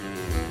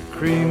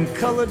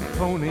cream-colored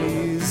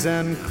ponies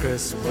and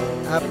crisp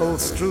apple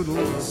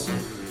strudels,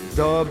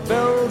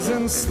 doorbells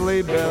and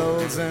sleigh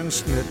bells and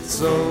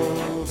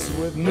schnitzels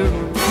with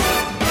noodles,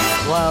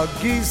 wild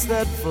geese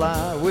that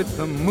fly with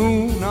the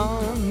moon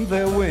on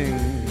their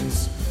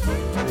wings.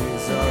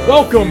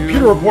 Welcome,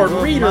 Pewter Report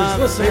readers,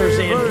 listeners,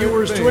 and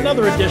viewers to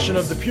another edition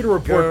of the Pewter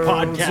Report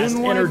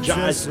podcast,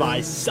 energized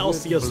by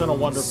Celsius on a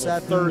wonderful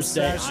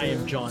Thursday. I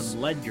am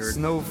John Ledyard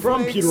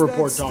from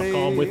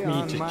PewterReport.com. With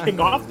me to kick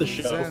off the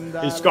show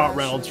is Scott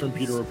Reynolds from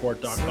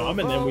PewterReport.com,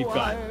 and then we've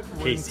got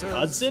Casey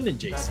Hudson and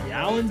JC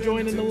Allen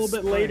joining a little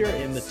bit later,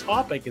 and the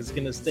topic is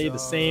going to stay the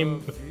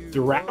same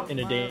throughout, in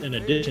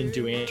addition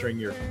to answering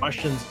your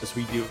questions as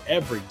we do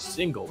every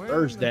single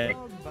Thursday.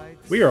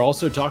 We are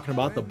also talking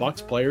about the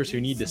Bucs players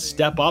who need to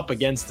step up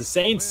against the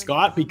Saints,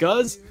 Scott,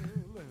 because,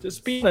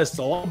 just be honest,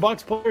 a lot of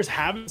Bucs players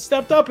haven't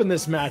stepped up in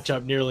this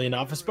matchup nearly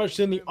enough,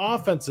 especially in the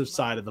offensive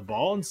side of the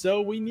ball, and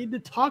so we need to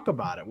talk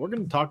about it. We're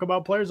going to talk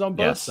about players on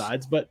both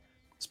sides, but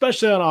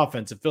especially on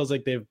offense, it feels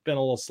like they've been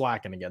a little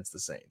slacking against the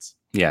Saints.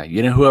 Yeah,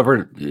 you know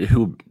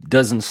who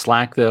doesn't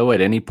slack, though,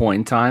 at any point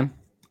in time?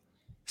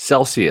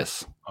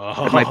 Celsius.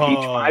 At my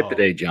Peach 5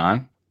 today,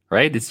 John,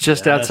 right? It's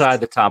just outside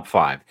the top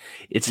 5.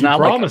 It's you not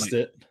promised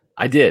like it.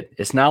 I did.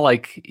 It's not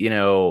like,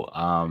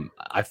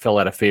 I fell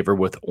out of favor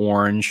with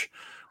Orange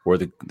or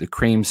the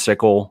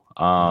Creamsicle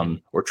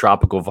or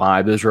Tropical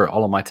Vibe. Those are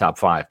all of my top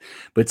 5.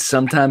 But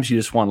sometimes you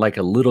just want like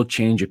a little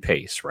change of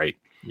pace, right?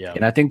 Yeah.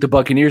 And I think the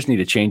Buccaneers need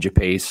a change of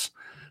pace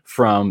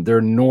from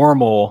their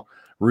normal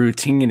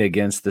routine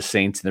against the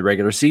Saints in the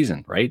regular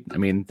season, right? I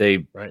mean,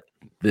 the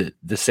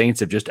Saints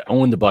have just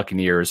owned the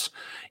Buccaneers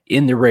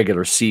in the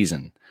regular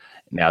season.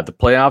 Now, the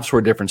playoffs were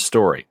a different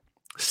story.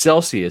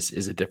 Celsius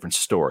is a different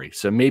story.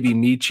 So maybe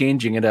me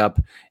changing it up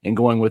and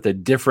going with a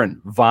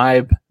different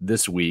vibe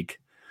this week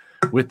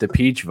with the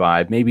Peach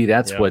vibe, maybe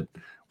that's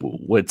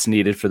what's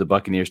needed for the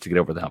Buccaneers to get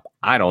over the hump.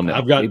 I don't know.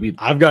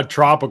 I've got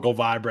Tropical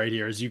Vibe right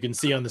here. As you can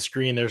see on the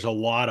screen, there's a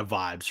lot of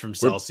vibes from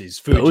Celsius.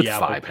 Fuji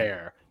apple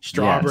pear,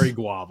 strawberry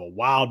guava,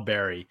 wild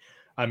berry.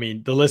 I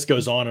mean, the list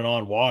goes on and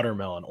on.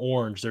 Watermelon,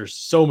 orange. There's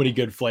so many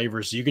good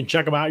flavors. So you can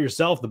check them out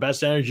yourself. The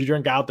best energy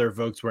drink out there,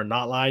 folks. We're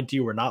not lying to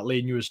you. We're not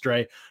leading you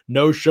astray.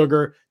 No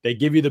sugar. They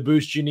give you the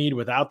boost you need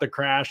without the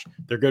crash.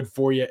 They're good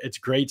for you. It's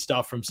great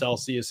stuff from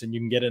Celsius, and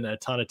you can get in a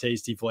ton of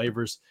tasty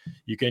flavors.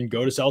 You can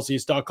go to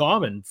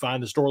Celsius.com and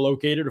find the store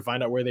locator to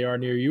find out where they are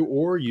near you,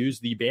 or use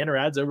the banner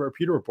ads over at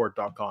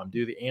PewterReport.com.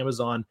 Do the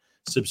Amazon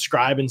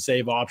subscribe and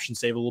save option,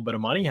 save a little bit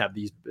of money, have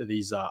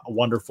these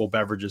wonderful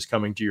beverages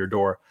coming to your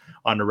door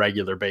on a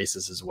regular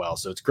basis as well.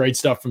 So it's great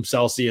stuff from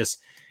Celsius,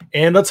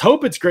 and let's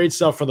hope it's great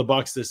stuff for the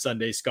Bucs this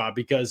Sunday, Scott,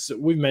 because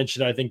we've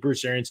mentioned, I think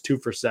Bruce Arians 2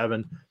 for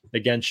 7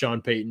 against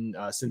Sean Payton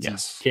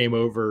since he came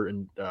over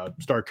and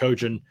started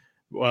coaching.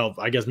 Well,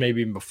 I guess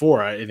maybe even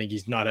before. I think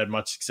he's not had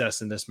much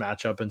success in this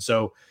matchup. And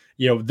so,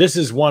 this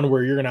is one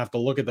where you're going to have to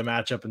look at the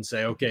matchup and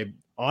say, okay,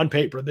 on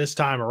paper this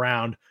time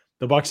around,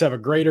 the Bucs have a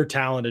greater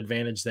talent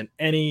advantage than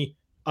any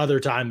other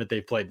time that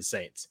they've played the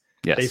Saints.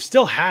 Yes. They've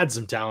still had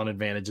some talent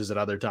advantages at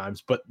other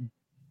times, but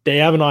they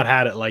have not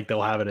had it like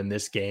they'll have it in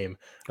this game,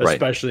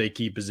 especially at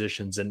key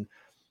positions. And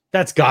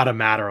that's got to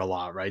matter a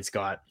lot, right,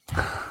 Scott?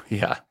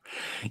 Yeah,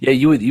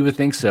 you would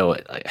think so.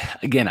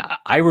 Again,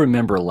 I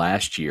remember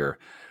last year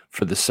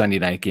for the Sunday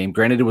night game.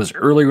 Granted, it was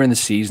earlier in the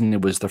season.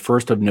 It was the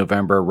 1st of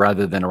November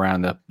rather than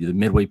around the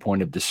midway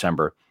point of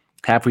December.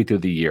 Halfway through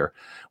the year,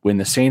 when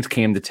the Saints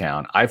came to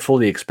town, I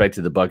fully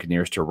expected the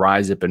Buccaneers to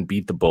rise up and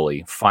beat the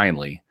bully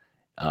finally.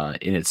 And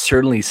it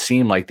certainly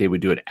seemed like they would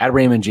do it at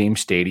Raymond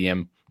James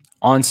Stadium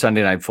on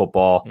Sunday Night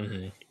Football.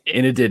 Mm-hmm.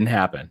 And it didn't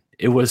happen.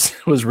 It was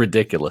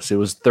ridiculous. It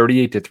was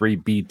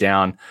 38-3 beat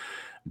down.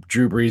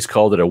 Drew Brees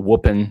called it a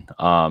whooping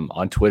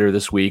on Twitter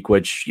this week,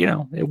 which,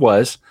 it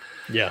was.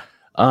 Yeah.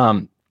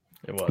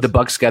 It was. The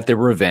Bucs got their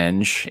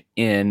revenge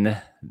in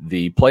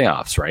the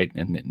playoffs, right?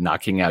 And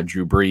knocking out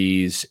Drew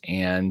Brees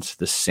and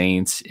the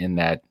Saints in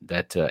that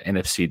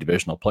NFC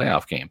divisional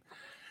playoff game.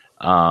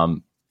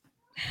 I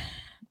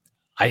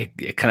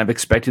kind of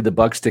expected the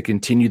Bucs to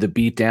continue the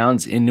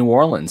beatdowns in New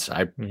Orleans.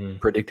 I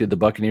predicted the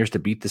Buccaneers to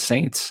beat the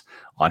Saints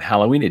on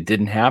Halloween. It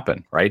didn't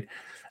happen, right?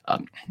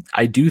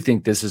 I do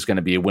think this is going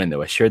to be a win,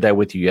 though. I shared that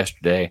with you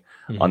yesterday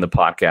on the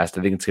podcast.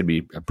 I think it's going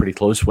to be a pretty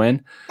close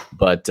win,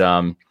 but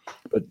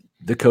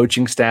the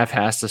coaching staff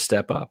has to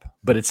step up.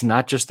 But it's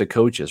not just the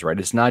coaches, right?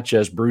 It's not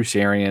just Bruce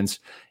Arians,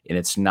 and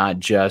it's not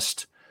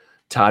just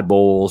Todd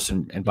Bowles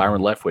and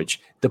Byron Leftwich.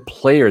 The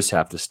players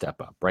have to step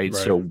up, right?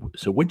 So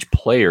which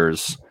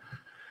players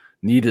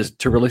need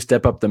to really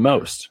step up the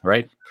most,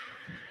 right?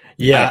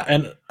 Yeah,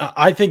 and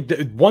I think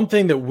that one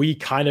thing that we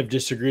kind of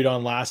disagreed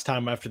on last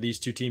time after these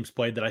two teams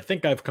played, that I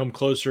think I've come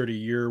closer to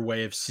your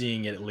way of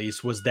seeing it at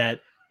least, was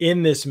that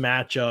in this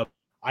matchup,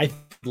 I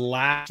think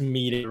last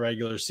meeting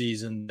regular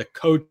season, the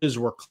coaches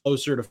were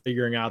closer to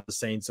figuring out the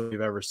Saints than we've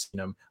ever seen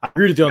them. I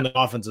agree with you on the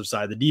offensive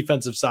side, the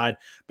defensive side,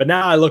 but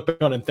now I look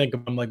back on and think,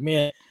 I'm like,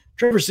 man,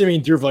 Trevor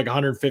Siemian threw for like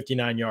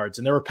 159 yards,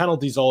 and there were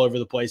penalties all over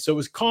the place. So it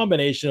was a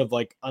combination of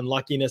like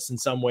unluckiness in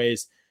some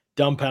ways,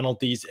 dumb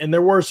penalties. And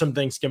there were some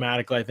things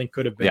schematically I think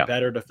could have been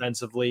better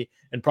defensively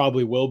and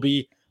probably will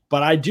be.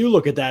 But I do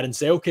look at that and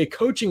say, okay,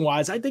 coaching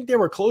wise, I think they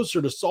were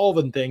closer to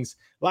solving things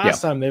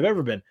last time they've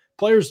ever been.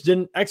 Players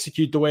didn't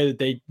execute the way that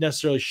they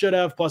necessarily should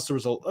have. Plus, there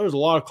was a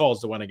lot of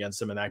calls that went against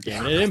them in that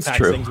game, and it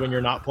impacts things when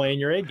you're not playing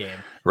your A game.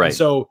 Right. And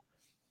so,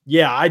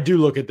 yeah, I do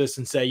look at this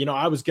and say,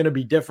 I was going to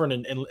be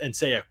different and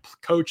say a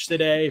coach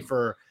today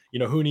for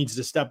who needs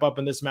to step up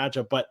in this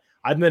matchup. But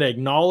I'm going to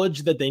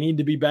acknowledge that they need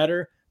to be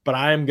better. But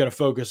I am going to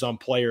focus on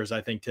players, I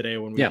think, today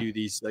when we do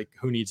these, like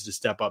who needs to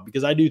step up,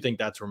 because I do think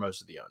that's where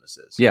most of the onus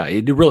is. Yeah,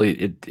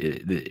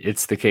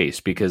 it's the case,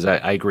 because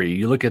I agree.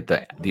 You look at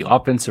the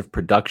offensive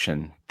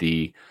production,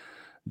 the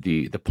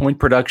point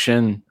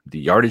production, the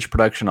yardage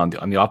production on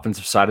the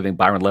offensive side. I think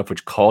Byron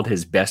Leftwich called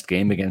his best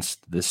game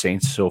against the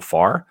Saints so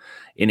far,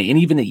 and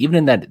even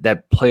in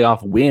that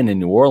playoff win in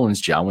New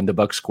Orleans, John, when the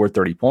Bucs scored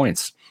 30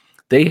 points,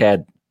 they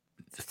had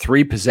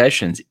 3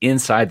 possessions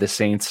inside the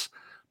Saints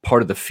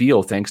part of the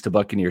field thanks to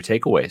Buccaneer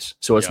takeaways.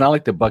 So it's not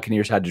like the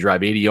Buccaneers had to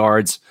drive 80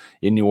 yards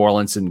in New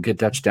Orleans and get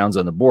touchdowns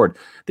on the board.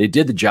 They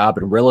did the job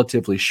in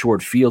relatively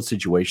short field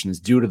situations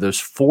due to those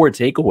 4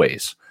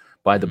 takeaways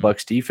by the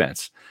Bucs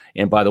defense.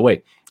 And by the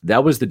way,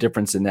 that was the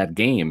difference in that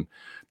game.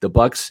 The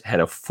Bucs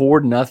had a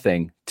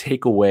 4-0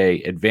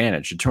 takeaway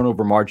advantage, a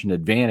turnover margin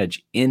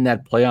advantage in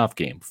that playoff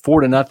game,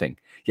 4-0.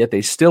 Yet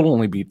they still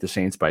only beat the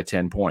Saints by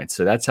 10 points.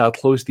 So that's how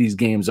close these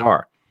games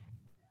are.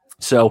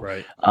 So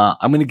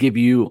I'm going to give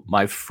you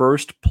my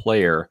first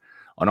player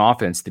on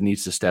offense that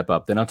needs to step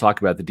up. Then I'll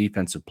talk about the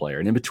defensive player.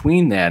 And in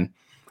between then,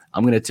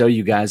 I'm going to tell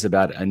you guys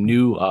about a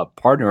new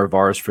partner of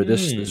ours for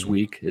this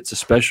week. It's a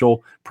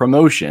special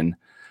promotion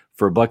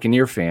for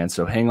Buccaneer fans.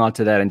 So hang on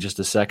to that in just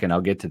a second. I'll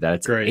get to that.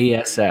 It's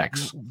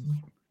ASX.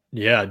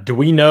 Yeah. Do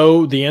we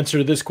know the answer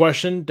to this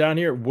question down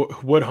here?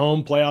 Would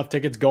home playoff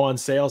tickets go on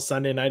sale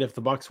Sunday night if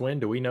the Bucs win?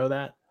 Do we know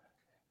that?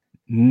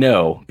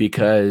 No,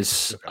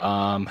 because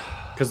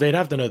they'd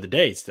have to know the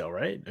date still,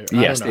 right?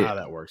 Yes, I don't know how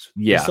that works.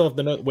 Yeah, you still have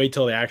to wait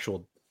till the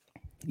actual.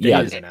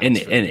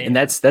 And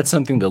that's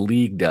something the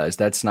league does.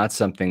 That's not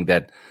something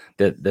that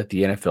the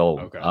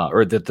NFL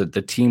or that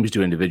the teams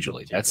do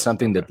individually. That's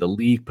something that the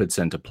league puts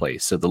into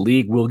place. So the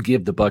league will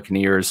give the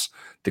Buccaneers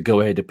the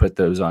go ahead to put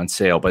those on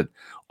sale, but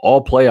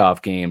all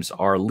playoff games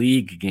are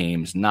league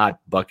games,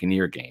 not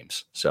Buccaneer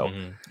games. So,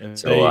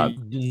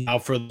 now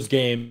for this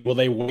game, will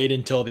they wait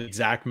until the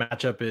exact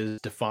matchup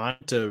is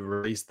defined to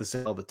release the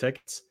sale of the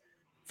tickets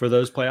for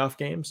those playoff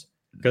games?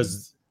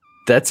 Because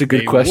that's a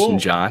good question,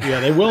 John. Yeah,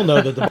 they will know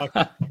that the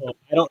Buccaneers.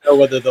 I don't know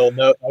whether they'll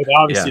know. They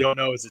obviously don't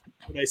know. Is it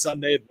Saturday,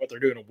 Sunday? What they're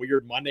doing, a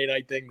weird Monday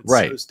night thing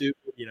that's so stupid,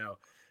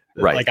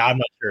 Right. Like, I'm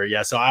not sure.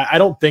 Yeah. So I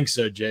don't think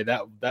so, Jay.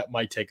 That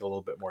might take a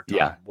little bit more time.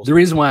 Yeah. The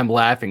reason why I'm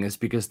laughing is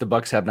because the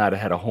Bucs have not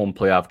had a home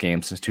playoff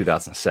game since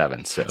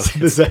 2007. So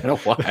it's been a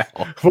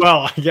while.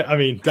 Well, I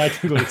mean,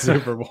 technically it's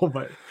Super Bowl,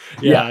 but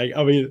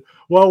I mean,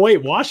 well,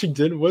 wait,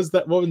 Washington was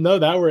that? Well, no,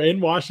 that we're in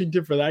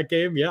Washington for that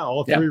game. Yeah.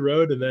 All 3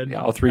 road. And then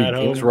all 3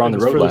 games were on the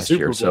road last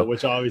year. Bowl, so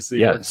which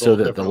obviously, so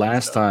the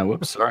last time,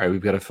 whoops, sorry,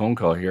 we've got a phone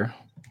call here.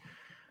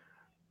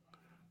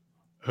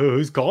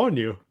 Who's calling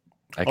you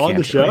on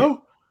the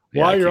show?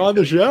 While you're on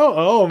the show?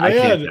 Oh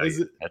man, is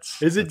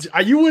it?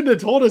 You wouldn't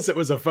have told us it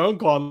was a phone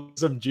call.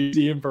 Some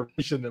juicy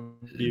information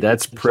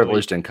that's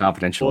privileged and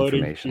confidential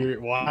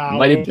information. Wow,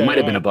 might have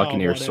been a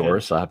Buccaneer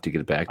source. I'll have to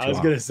get it back to. I was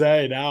gonna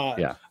say now.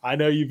 Yeah, I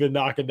know you've been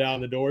knocking down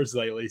the doors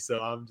lately, so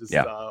I'm just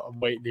I'm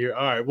waiting to hear.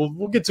 All right,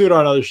 we'll get to it on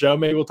another show.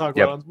 Maybe we'll talk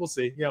about it. We'll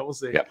see. Yeah, we'll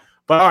see. Yep.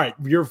 But all right,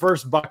 your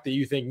first Buck that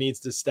you think needs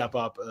to step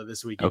up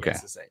this week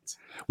against the Saints.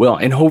 Well,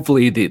 and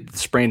hopefully the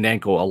sprained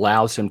ankle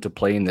allows him to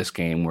play in this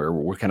game where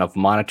we're kind of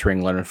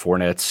monitoring Leonard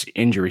Fournette's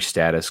injury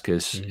status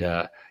because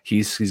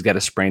he's got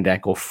a sprained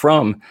ankle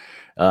from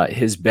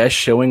his best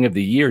showing of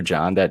the year,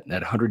 John, that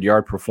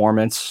 100-yard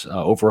performance,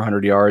 over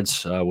 100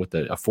 yards with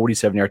a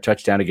 47-yard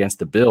touchdown against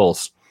the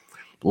Bills.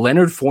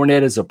 Leonard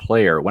Fournette is a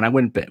player.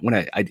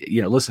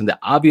 Listen, the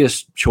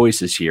obvious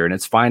choices here, and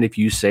it's fine if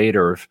you say it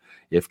or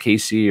if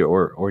KC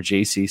or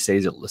JC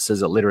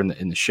says it later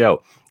in the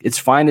show. It's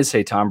fine to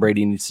say Tom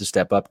Brady needs to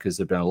step up because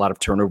there've been a lot of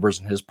turnovers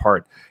on his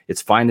part.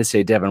 It's fine to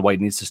say Devin White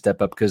needs to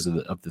step up because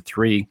of the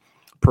 3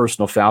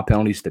 personal foul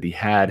penalties that he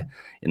had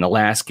in the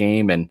last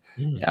game. And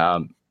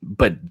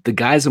but the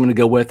guys I'm going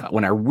to go with,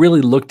 when I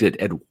really looked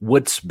at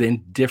what's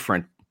been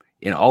different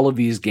in all of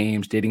these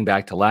games dating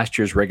back to last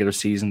year's regular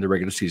season, the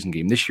regular season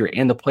game this year,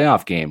 and the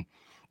playoff game,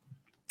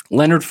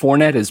 Leonard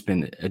Fournette has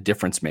been a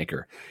difference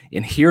maker.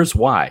 And here's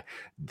why.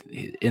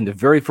 In the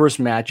very first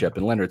matchup,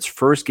 in Leonard's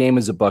first game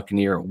as a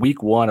Buccaneer,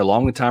 week 1,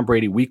 along with Tom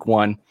Brady, week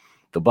 1,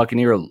 the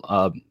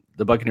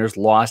Buccaneers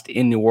lost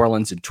in New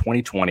Orleans in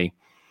 2020.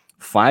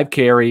 5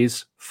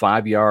 carries,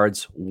 5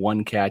 yards,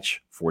 1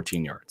 catch,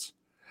 14 yards.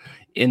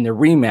 In the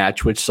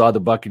rematch, which saw the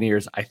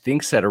Buccaneers, I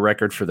think, set a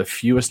record for the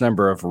fewest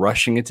number of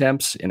rushing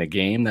attempts in a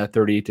game, that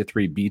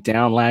 38-3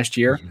 beatdown last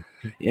year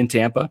in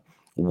Tampa,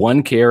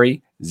 1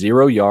 carry,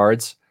 0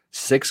 yards,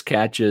 6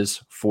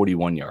 catches,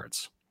 41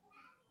 yards.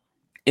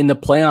 In the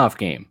playoff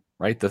game,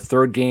 right, the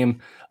third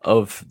game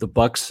of the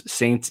Bucs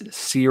Saints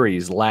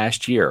series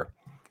last year,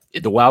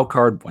 the wild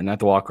card, well, not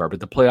the wild card, but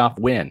the playoff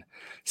win.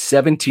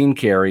 17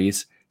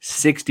 carries,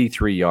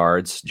 63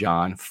 yards,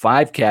 John,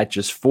 5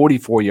 catches,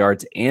 44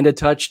 yards, and a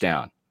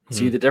touchdown.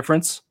 See the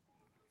difference?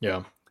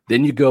 Yeah.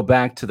 Then you go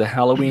back to the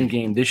Halloween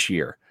game this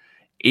year.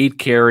 8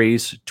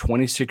 carries,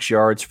 26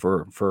 yards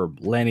for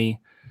Lenny,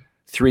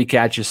 3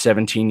 catches,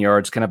 17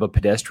 yards, kind of a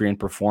pedestrian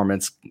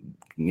performance,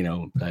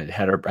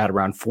 had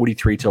around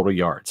 43 total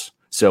yards.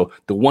 So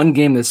the one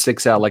game that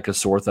sticks out like a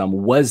sore thumb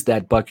was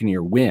that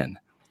Buccaneer win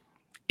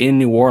in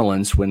New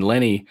Orleans when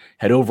Lenny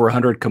had over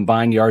 100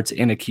 combined yards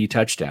and a key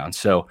touchdown.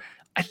 So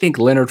I think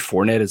Leonard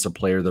Fournette is a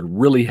player that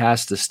really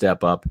has to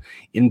step up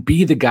and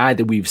be the guy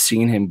that we've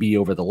seen him be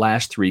over the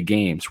last 3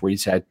 games, where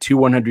he's had 2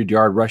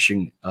 100-yard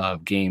rushing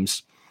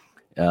games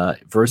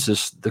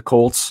versus the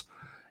Colts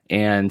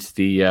and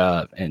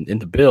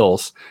the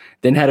Bills,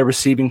 then had a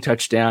receiving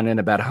touchdown and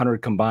about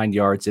 100 combined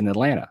yards in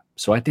Atlanta.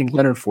 So I think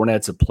Leonard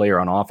Fournette's a player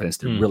on offense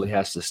that really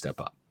has to step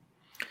up.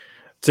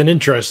 It's an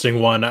interesting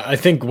one. I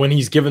think when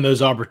he's given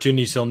those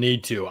opportunities, he'll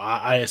need to.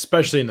 I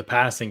especially in the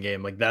passing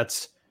game, like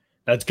that's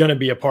going to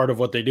be a part of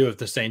what they do if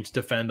the Saints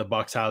defend the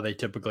Bucs how they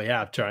typically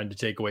have, trying to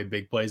take away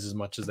big plays as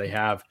much as they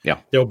have. Yeah,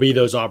 there'll be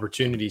those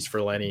opportunities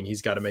for Lenny, and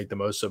he's got to make the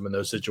most of them in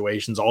those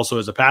situations. Also,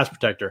 as a pass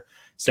protector,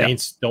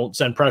 Saints don't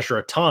send pressure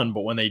a ton,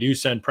 but when they do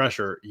send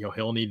pressure,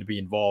 he'll need to be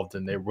involved,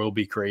 and they will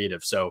be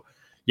creative. So,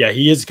 yeah,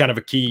 he is kind of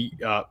a key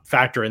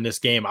factor in this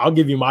game. I'll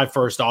give you my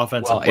first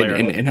offensive player.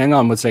 And hang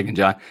on one second,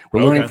 John.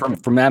 We're learning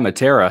from Matt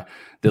Matera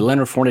that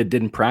Leonard Fournette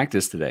didn't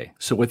practice today.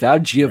 So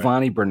without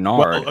Giovanni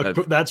Bernard,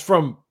 that's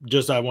from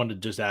I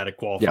wanted to just add a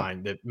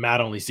qualifying that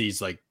Matt only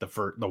sees like the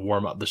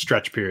warm up, the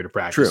stretch period of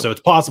practice. True. So it's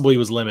possible he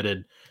was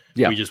limited.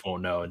 Yeah. We just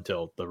won't know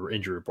until the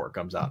injury report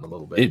comes out in a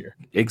little bit here.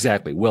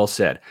 Exactly. Well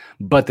said.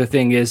 But the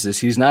thing is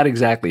he's not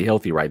exactly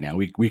healthy right now.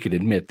 We could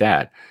admit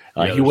that.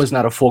 He was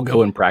not a full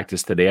go in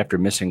practice today after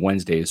missing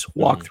Wednesday's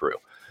walkthrough.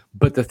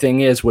 But the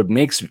thing is, what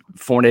makes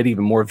Fournette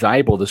even more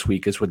valuable this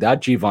week is without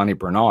Giovanni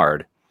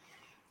Bernard,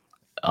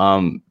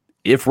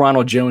 if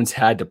Ronald Jones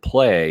had to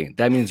play,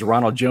 that means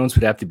Ronald Jones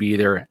would have to be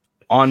either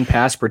on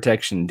pass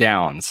protection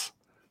downs.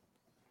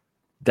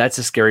 That's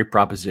a scary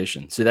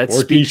proposition. So that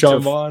speaks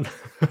to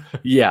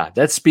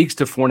that speaks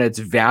to Fournette's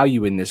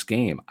value in this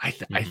game. I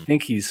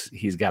think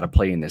he's got to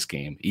play in this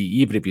game,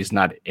 even if he's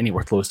not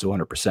anywhere close to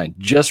 100%,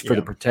 just for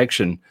the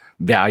protection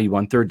value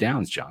on third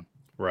downs, John.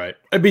 Right.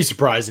 It'd be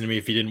surprising to me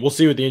if he didn't. We'll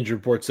see what the injury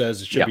report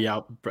says. It should be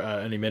out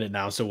any minute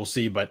now, so we'll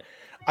see. But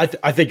I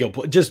think he'll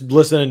play. Just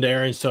listening to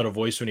Aaron's tone of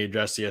voice when he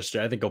addressed it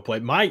yesterday, I think he'll play.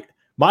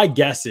 My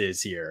guess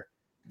is here,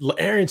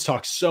 Aaron's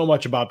talked so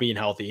much about being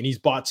healthy, and he's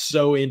bought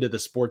so into the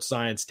sports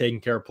science,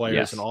 taking care of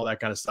players and all that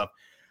kind of stuff.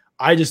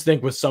 I just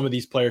think with some of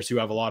these players who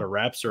have a lot of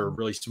reps or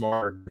really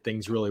smart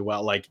things really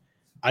well, like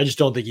I just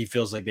don't think he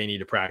feels like they need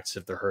to practice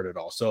if they're hurt at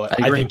all. So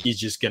I think he's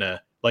just going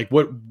to, like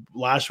what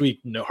last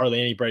week,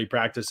 hardly anybody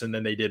practiced, and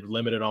then they did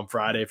limited on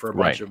Friday for a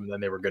bunch of them, and then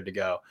they were good to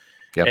go.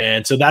 Yep.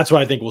 And so that's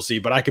what I think we'll see,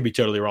 but I could be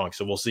totally wrong.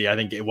 So we'll see. I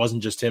think it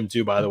wasn't just him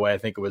too, by the way. I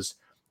think it was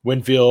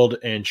Winfield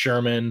and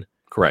Sherman.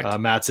 Correct.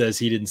 Matt says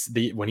he didn't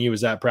see when he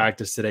was at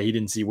practice today, he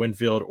didn't see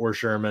Winfield or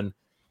Sherman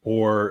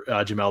or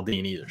Jamel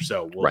Dean either.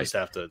 So we'll just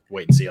have to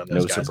wait and see on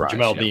those guys. Surprise,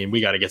 Jamel Dean, we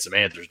got to get some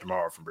answers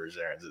tomorrow from Bruce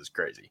Arians. It's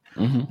crazy.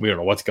 We don't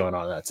know what's going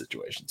on in that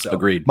situation. So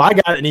agreed. My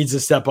guy that needs to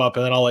step up,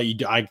 and then I'll let you,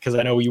 because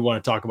I know you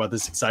want to talk about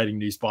this exciting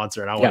new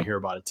sponsor, and I want to hear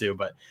about it too.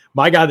 But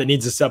my guy that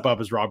needs to step up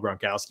is Rob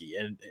Gronkowski,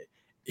 and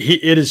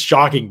it is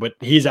shocking, but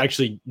he's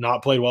actually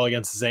not played well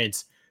against the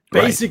Saints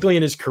basically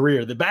in his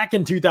career. Back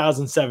in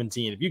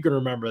 2017, if you can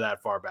remember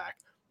that far back,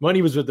 when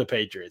he was with the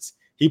Patriots,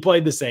 he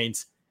played the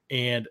Saints,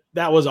 and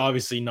that was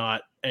obviously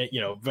not a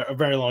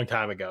very long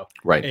time ago.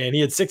 Right. And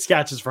he had 6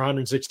 catches for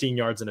 116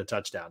 yards and a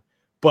touchdown.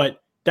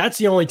 But that's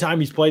the only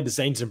time he's played the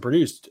Saints and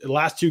produced. The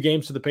last 2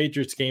 games for the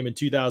Patriots came in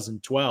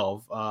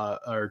 2012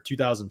 or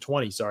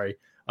 2020. Sorry.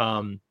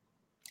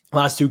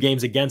 Last 2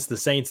 games against the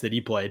Saints that he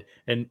played,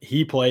 and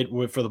he played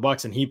for the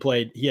Bucs, and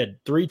he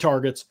had 3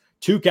 targets,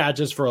 2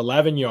 catches for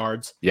 11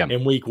 yards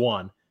in week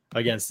 1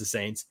 against the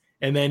Saints.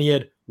 And then he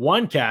had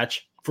 1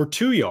 catch for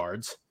 2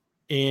 yards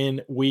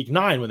in week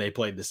 9 when they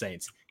played the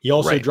Saints. He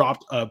also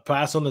dropped a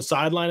pass on the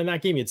sideline in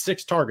that game. He had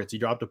 6 targets. He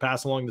dropped a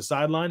pass along the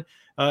sideline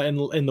in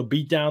the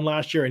beatdown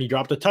last year, and he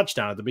dropped a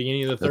touchdown at the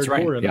beginning of the third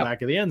quarter in the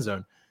back of the end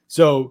zone.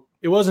 So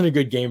it wasn't a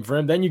good game for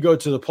him. Then you go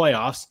to the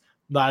playoffs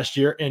last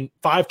year, and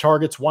 5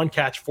 targets, 1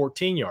 catch,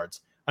 14 yards.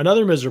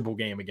 Another miserable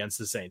game against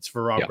the Saints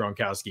for Rob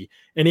Gronkowski.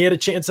 And he had a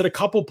chance at a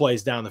couple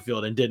plays down the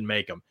field and didn't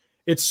make them.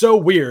 It's so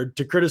weird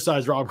to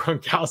criticize Rob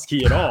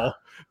Gronkowski at all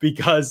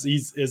because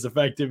he's as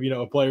effective,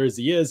 a player as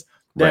he is.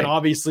 Then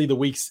obviously the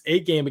week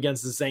 8 game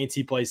against the Saints,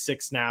 he plays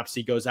 6 snaps.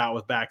 He goes out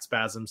with back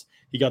spasms.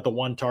 He got the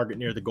 1 target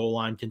near the goal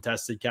line,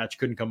 contested catch,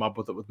 couldn't come up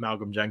with it with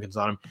Malcolm Jenkins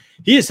on him.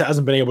 He just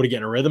hasn't been able to get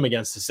in a rhythm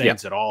against the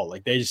Saints at all.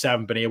 Like they just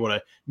haven't been able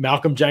to.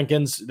 Malcolm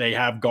Jenkins, they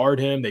have guard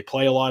him. They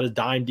play a lot of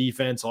dime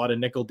defense, a lot of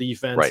nickel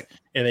defense,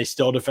 and they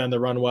still defend the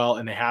run well,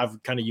 and they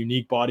have kind of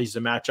unique bodies to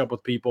match up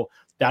with people.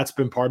 That's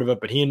been part of it.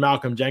 But he and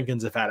Malcolm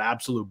Jenkins have had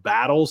absolute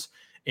battles.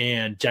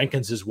 and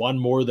Jenkins has won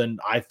more than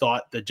I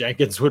thought that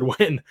Jenkins would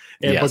win.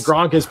 But Yes.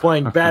 Gronk is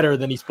playing better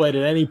than he's played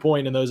at any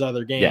point in those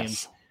other games.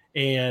 Yes.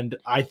 And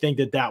I think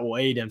that will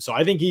aid him. So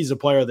I think he's a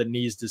player that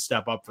needs to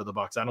step up for the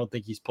Bucs. I don't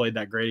think he's played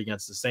that great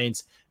against the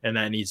Saints, and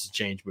that needs to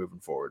change moving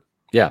forward.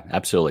 Yeah,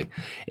 absolutely.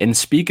 And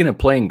speaking of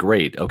playing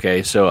great,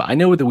 okay, so I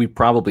know that we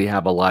probably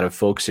have a lot of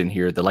folks in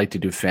here that like to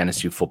do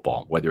fantasy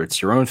football, whether it's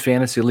your own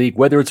fantasy league,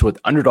 whether it's with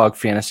Underdog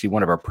Fantasy,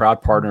 one of our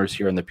proud partners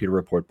here on the Pewter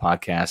Report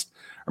podcast,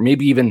 or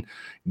maybe even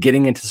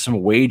getting into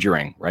some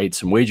wagering, right?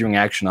 Some wagering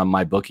action on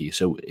MyBookie.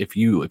 So if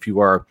you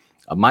are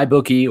a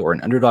MyBookie or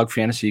an Underdog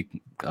Fantasy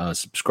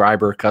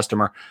subscriber,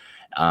 customer,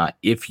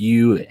 if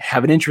you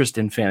have an interest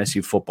in fantasy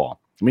football,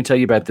 let me tell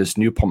you about this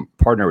new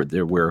partner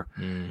that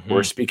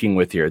we're speaking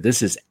with here.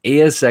 This is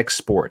ASX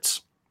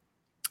Sports.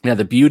 Now,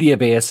 the beauty of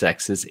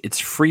ASX is it's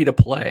free to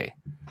play.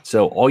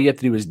 So all you have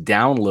to do is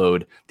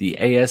download the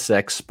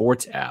ASX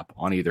Sports app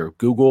on either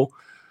Google,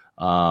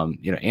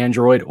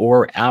 Android,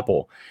 or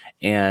Apple,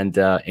 and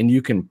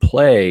you can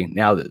play.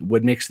 Now,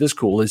 what makes this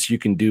cool is you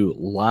can do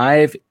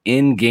live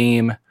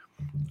in-game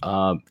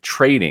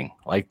trading.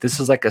 Like this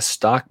is like a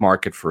stock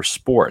market for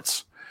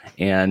sports.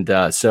 And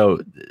so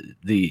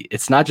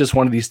it's not just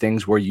one of these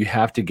things where you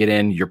have to get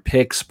in your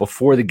picks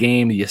before the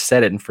game, you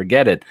set it and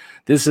forget it.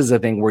 This is a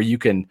thing where you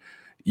can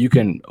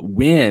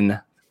win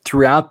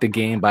throughout the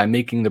game by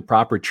making the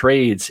proper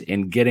trades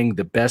and getting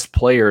the best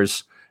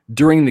players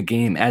during the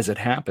game as it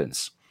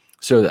happens.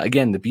 So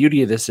again, the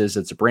beauty of this is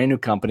it's a brand new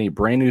company,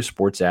 brand new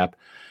sports app.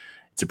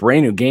 It's a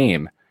brand new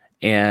game.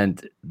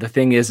 And the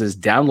thing is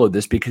download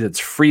this because it's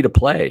free to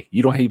play.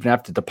 You don't even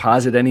have to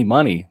deposit any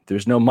money.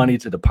 There's no money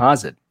to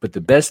deposit. But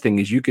the best thing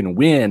is you can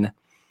win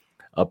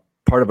a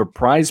part of a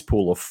prize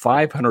pool of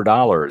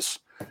 $500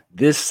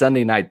 this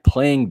Sunday night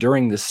playing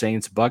during the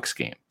Saints-Bucs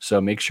game.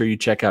 So make sure you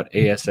check out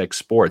ASX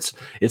Sports.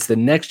 It's the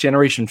next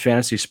generation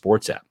fantasy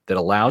sports app that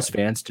allows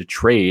fans to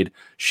trade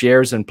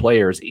shares and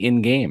players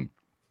in-game.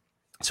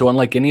 So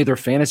unlike any other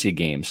fantasy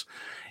games,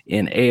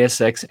 in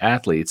ASX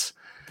Athletes,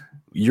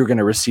 you're going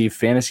to receive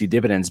fantasy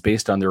dividends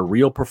based on their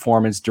real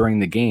performance during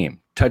the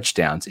game.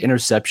 Touchdowns,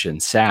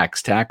 interceptions,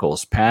 sacks,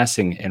 tackles,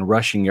 passing, and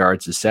rushing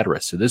yards,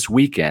 etc. So this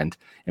weekend,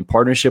 in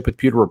partnership with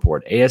Pewter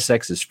Report,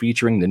 ASX is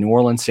featuring the New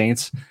Orleans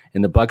Saints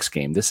in the Bucs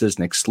game. This is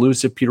an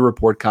exclusive Pewter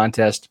Report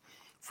contest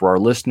for our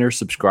listeners,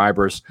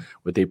 subscribers,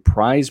 with a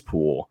prize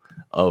pool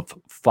of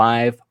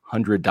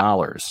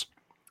 $500.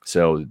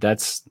 So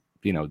that's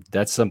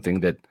something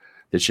that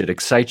should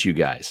excite you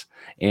guys.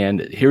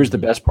 And here's the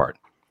best part.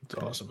 It's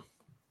awesome.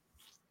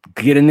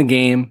 Get in the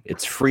game.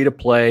 It's free to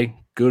play.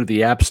 Go to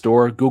the App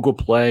Store, Google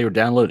Play, or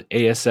download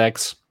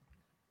ASX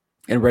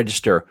and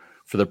register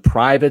for the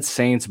private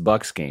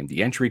Saints-Bucs game.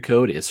 The entry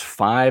code is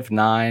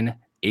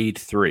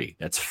 5983.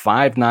 That's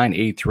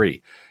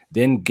 5983.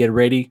 Then get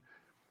ready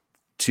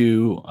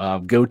to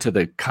go to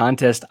the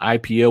contest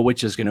IPO,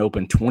 which is going to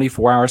open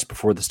 24 hours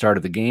before the start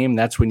of the game.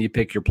 That's when you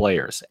pick your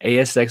players.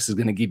 ASX is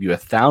going to give you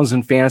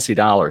 $1,000 fantasy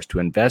dollars to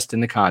invest in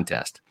the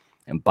contest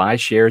and buy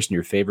shares in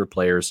your favorite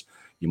players.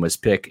 You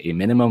must pick a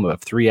minimum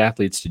of 3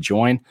 athletes to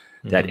join.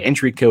 That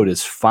entry code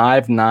is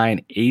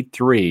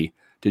 5983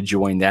 to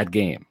join that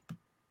game.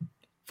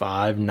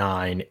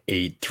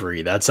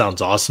 5983. That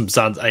sounds awesome.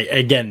 Sounds,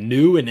 again,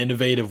 new and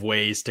innovative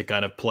ways to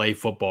kind of play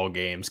football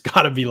games.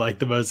 Got to be like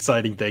the most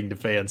exciting thing to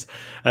fans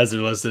as they're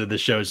listening to the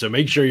show. So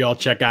make sure y'all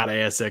check out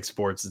ASX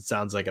Sports. It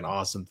sounds like an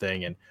awesome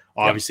thing, and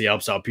obviously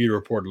helps out Pewter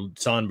Report a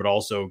ton, but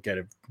also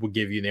will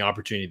give you the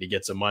opportunity to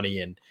get some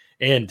money and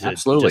to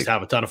Absolutely. just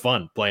have a ton of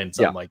fun playing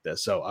something like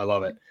this. So I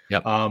love it.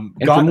 Yep.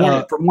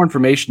 For more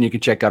information, you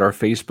can check out our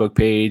Facebook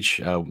page.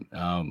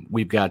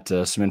 We've got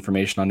some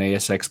information on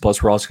ASX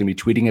Plus. We're also going to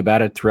be tweeting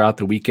about it throughout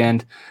the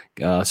weekend.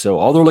 So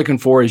all they're looking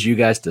for is you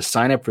guys to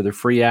sign up for the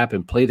free app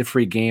and play the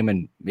free game,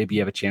 and maybe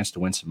you have a chance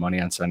to win some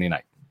money on Sunday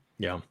night.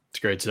 Yeah, it's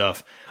great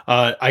stuff.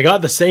 I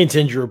got the Saints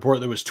injury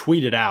report that was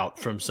tweeted out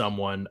from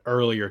someone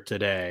earlier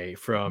today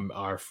from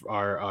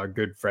our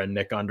good friend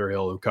Nick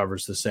Underhill, who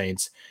covers the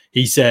Saints.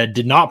 He said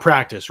did not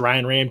practice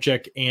Ryan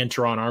Ramczyk and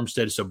Teron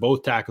Armstead, so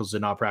both tackles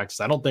did not practice.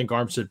 I don't think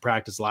Armstead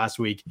practiced last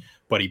week,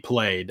 but he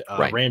played.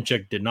 Right.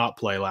 Ramczyk did not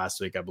play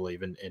last week, I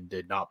believe, and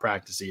did not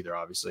practice either,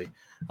 obviously.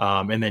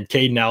 And then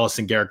Caden Ellis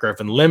and Garrett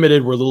Griffin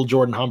limited were Little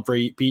Jordan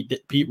Humphrey,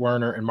 Pete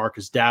Werner, and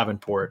Marcus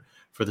Davenport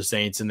for the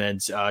Saints, and then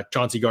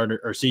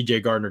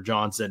CJ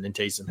Gardner-Johnson and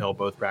Taysom Hill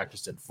both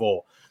practiced in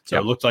full. So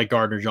It looks like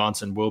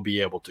Gardner-Johnson will be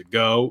able to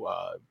go.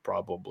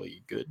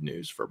 Probably good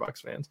news for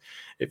Bucs fans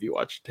if you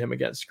watched him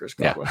against Chris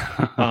Godwin.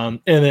 And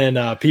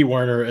then Pete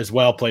Werner as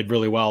well played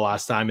really well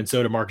last time, and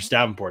so did Marcus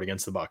Davenport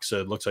against the Bucs. So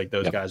it looks like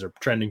those guys are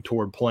trending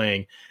toward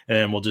playing, and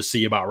then we'll just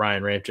see about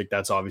Ryan Ramczyk.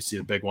 That's obviously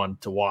the big one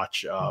to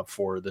watch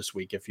for this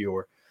week if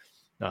you're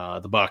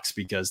the Bucs,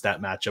 because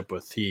that matchup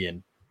with he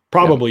and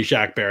probably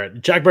Shaq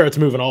Barrett. Shaq Barrett's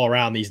moving all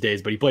around these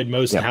days, but he played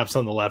most and halves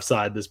on the left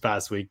side this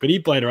past week. But he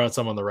played around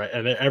some on the right,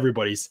 and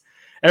everybody's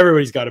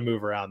everybody's got to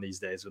move around these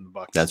days with the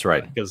Bucs. That's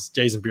right. Because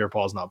Jason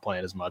Pierre-Paul's not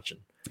playing as much. And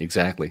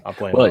exactly. Not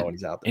playing well when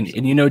he's out there.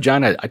 And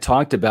John, I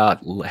talked about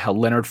how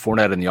Leonard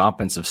Fournette on the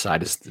offensive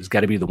side has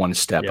got to be the one to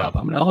step up.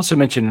 I'm going to also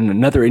mention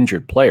another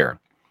injured player.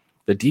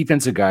 The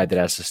defensive guy that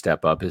has to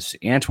step up is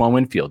Antoine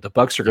Winfield. The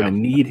Bucs are going to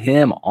need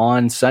him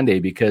on Sunday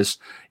because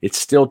it's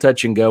still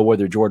touch and go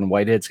whether Jordan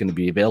Whitehead's going to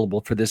be available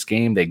for this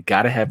game. They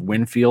got to have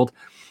Winfield.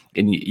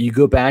 And you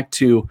go back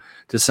to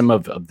some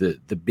of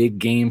the big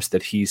games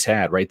that he's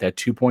had, right? That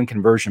 2-point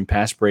conversion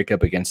pass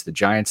breakup against the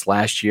Giants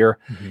last year.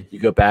 Mm-hmm. You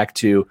go back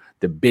to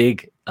the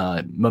big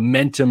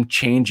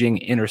momentum-changing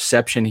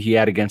interception he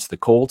had against the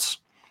Colts.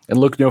 And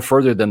look no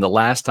further than the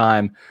last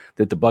time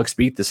that the Bucs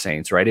beat the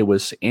Saints, right? It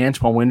was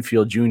Antoine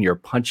Winfield Jr.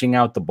 punching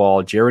out the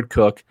ball, Jared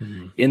Cook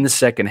in the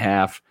second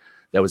half.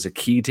 That was a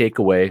key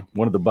takeaway,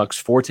 one of the Bucs'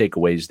 4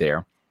 takeaways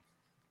there.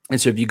 And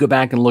so if you go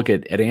back and look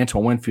at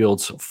Antoine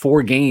Winfield's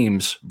 4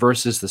 games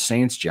versus the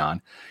Saints,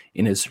 John,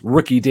 in his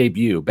rookie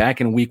debut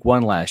back in week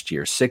 1 last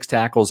year, 6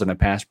 tackles and a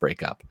pass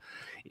breakup.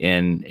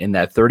 In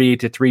that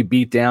 38-3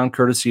 beatdown,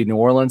 courtesy of New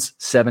Orleans,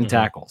 7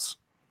 tackles.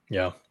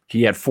 Yeah.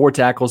 He had 4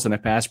 tackles and a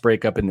pass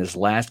breakup in this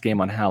last game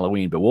on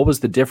Halloween. But what was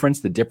the difference?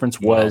 The difference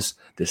was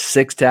the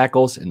 6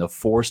 tackles and the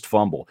forced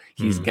fumble.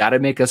 He's got to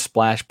make a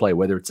splash play,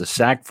 whether it's a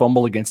sack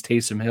fumble against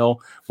Taysom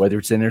Hill, whether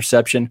it's an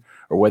interception,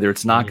 or whether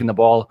it's knocking the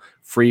ball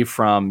free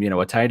from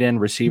a tight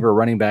end, receiver,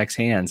 running back's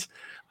hands.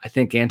 I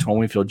think Antoine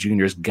Winfield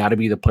Jr. has got to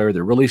be the player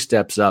that really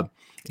steps up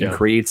and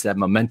creates that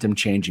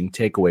momentum-changing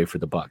takeaway for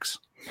the Bucs.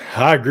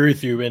 I agree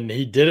with you, and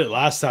he did it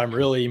last time.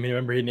 Really, I mean,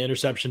 remember he had an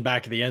interception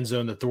back at the end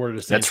zone that thwarted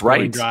a Saints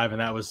drive, and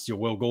that was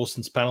Will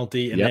Golston's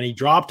penalty. And then he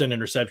dropped an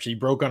interception. He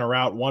broke on a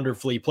route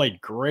wonderfully. He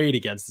played great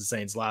against the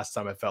Saints last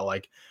time. I felt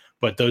like,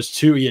 but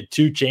he had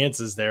 2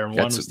 chances there, and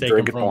one was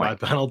taken from by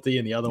penalty,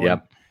 and the other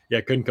one,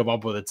 couldn't come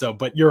up with it. So,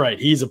 but you're right,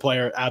 he's a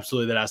player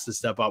absolutely that has to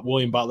step up.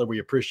 William Butler, we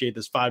appreciate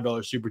this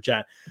 $5 super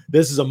chat.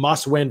 This is a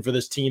must-win for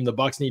this team. The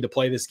Bucs need to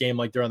play this game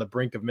like they're on the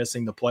brink of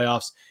missing the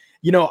playoffs.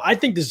 I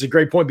think this is a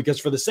great point because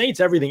for the Saints,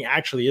 everything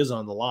actually is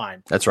on the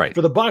line. That's right.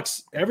 For the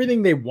Bucs,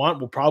 everything they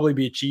want will probably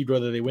be achieved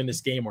whether they win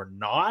this game or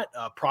not.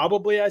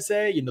 Probably, I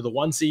say. The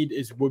 1 seed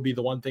would be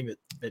the one thing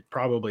that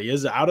probably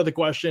is out of the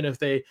question if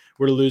they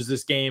were to lose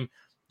this game.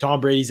 Tom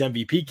Brady's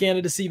MVP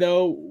candidacy,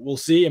 though, we'll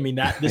see. I mean,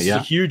 this is a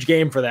huge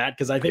game for that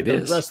because I think the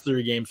rest of the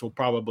 3 games will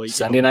probably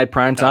Sunday night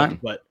prime time.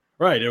 But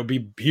right, it'll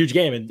be a huge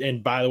game.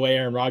 And by the way,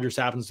 Aaron Rodgers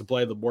happens to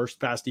play the worst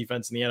pass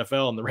defense in the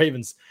NFL and the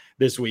Ravens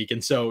this week.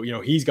 And so,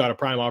 he's got a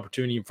prime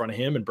opportunity in front of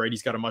him, and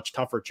Brady's got a much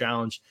tougher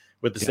challenge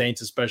with the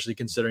Saints, especially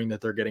considering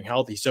that they're getting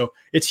healthy. So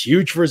it's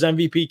huge for his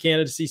MVP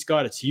candidacy,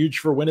 Scott. It's huge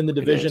for winning the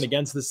division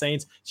against the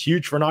Saints. It's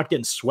huge for not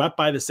getting swept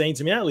by the Saints.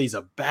 I mean, that leaves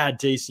a bad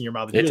taste in your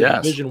mouth. If you're the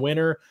division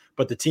winner,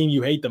 but the team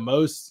you hate the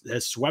most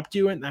has swept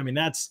you. And I mean,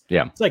 it's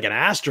like an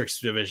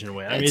asterisk division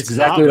win. I mean, it's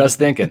exactly what I was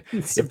thinking.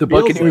 If the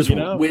Buccaneers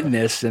win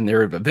this, and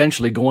they're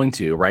eventually going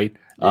to, right?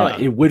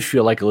 It would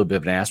feel like a little bit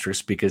of an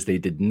asterisk because they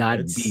did not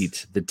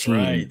beat the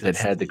team that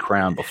had the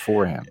crown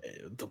before him.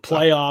 The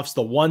playoffs,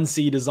 the 1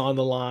 seed is on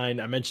the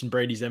line. I mentioned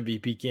Brady's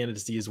MVP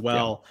candidacy as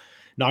well.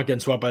 Not getting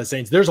swept by the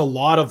Saints. There's a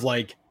lot of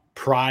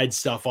pride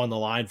stuff on the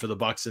line for the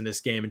Bucs in this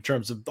game in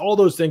terms of all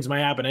those things might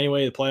happen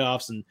anyway, the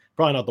playoffs and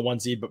probably not the 1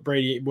 seed, but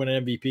Brady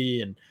winning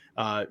MVP and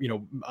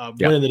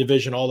winning the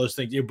division, all those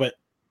things. But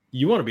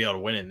you want to be able to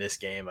win in this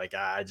game.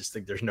 I just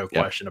think there's no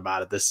question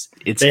about it.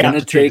 It's going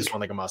to take this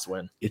one like a must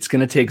win. It's going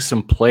to take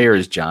some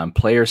players, John,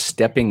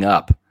 stepping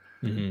up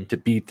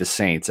to beat the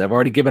Saints. I've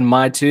already given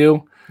my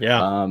 2.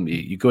 Yeah.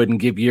 You go ahead and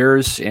give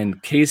yours,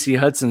 and Casey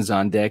Hudson's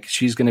on deck.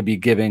 She's going to be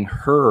giving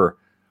her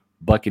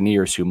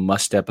Buccaneers who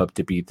must step up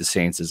to beat the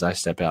Saints as I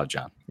step out,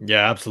 John.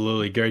 Yeah,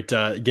 absolutely. Great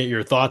to get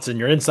your thoughts and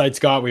your insights,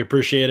 Scott. We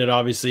appreciate it,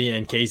 obviously.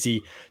 And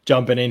Casey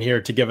jumping in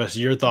here to give us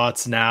your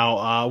thoughts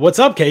now. What's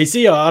up,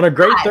 Casey? On a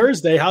great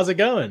Thursday. How's it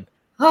going?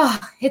 Oh,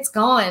 it's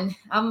going.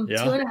 I'm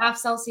 2.5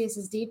 Celsius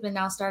deep and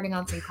now starting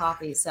on some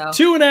coffee. So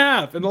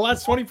 2.5 in the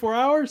last 24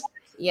 hours?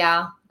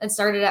 Yeah, it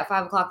started at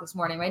 5 o'clock this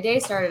morning. My day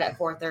started at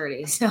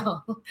 4:30,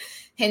 so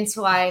hence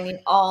why I need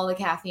all the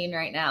caffeine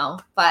right now.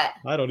 But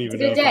I don't even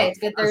know. It's a good day. It's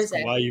a good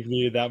Thursday. Why you've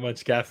needed that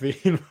much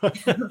caffeine?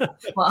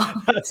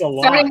 Well, that's a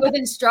lot. Starting with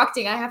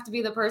instructing, I have to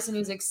be the person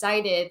who's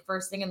excited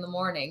first thing in the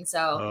morning.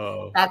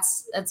 So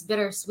that's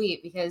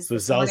bittersweet because the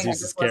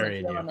Celsius is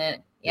carrying you.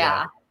 It.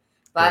 Yeah.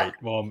 But great.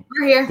 Well,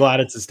 we're here.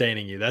 Glad it's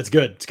sustaining you. That's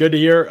good. It's good to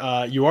hear.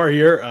 You are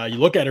here. You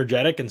look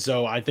energetic, and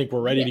so I think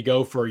we're ready to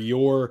go for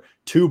your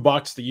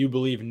 $2 that you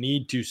believe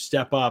need to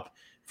step up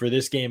for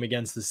this game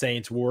against the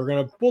Saints.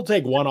 We'll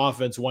take 1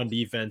 offense, 1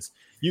 defense.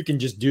 You can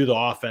just do the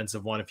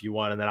offensive one if you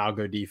want, and then I'll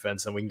go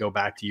defense, and we can go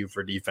back to you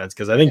for defense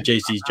because I think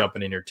JC's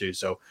jumping in here too.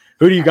 So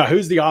who do you got?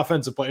 Who's the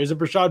offensive player? Is it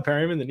Brashad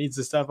Perryman that needs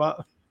to step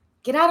up?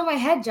 Get out of my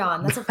head,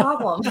 John. That's a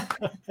problem.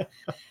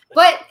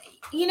 But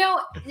in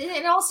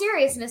all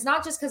seriousness, it's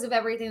not just because of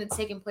everything that's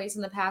taken place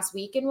in the past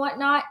week and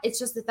whatnot. It's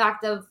just the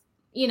fact of,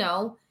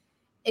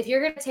 if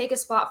you're going to take a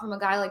spot from a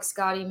guy like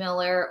Scotty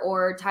Miller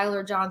or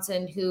Tyler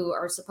Johnson, who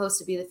are supposed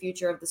to be the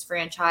future of this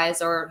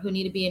franchise or who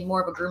need to be in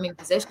more of a grooming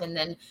position,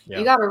 then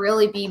you got to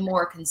really be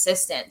more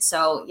consistent.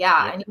 So,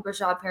 I need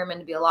Rashad Perriman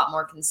to be a lot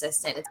more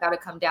consistent. It's got to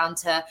come down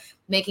to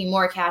making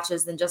more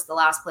catches than just the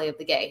last play of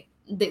the game.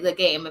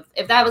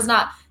 If that was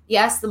not,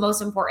 the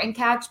most important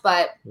catch,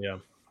 but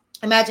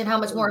imagine how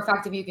much more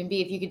effective you can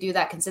be if you could do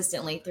that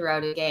consistently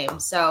throughout a game.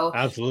 So,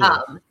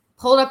 absolutely.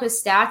 Pulled up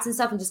his stats and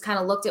stuff and just kind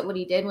of looked at what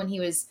he did when he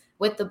was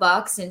with the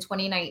Bucs in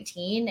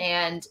 2019.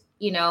 And,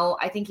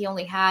 I think he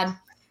only had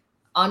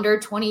under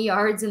 20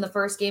 yards in the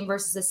first game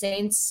versus the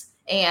Saints.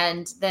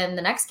 And then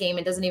the next game,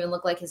 it doesn't even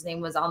look like his name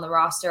was on the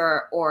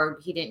roster or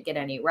he didn't get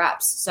any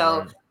reps.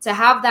 So to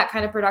have that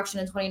kind of production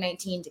in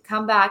 2019, to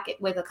come back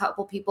with a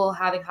couple people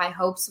having high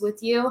hopes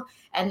with you,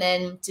 and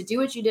then to do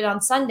what you did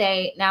on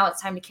Sunday, now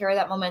it's time to carry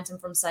that momentum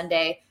from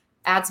Sunday,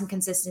 add some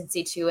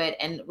consistency to it,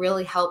 and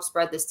really help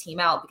spread this team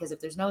out. Because if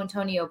there's no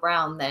Antonio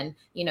Brown, then,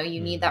 you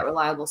need that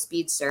reliable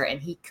speedster, and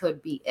he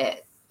could be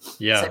it.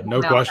 Yeah, so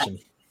no question.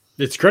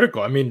 It's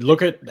critical. I mean,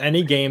 look at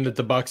any game that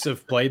the Bucs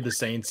have played the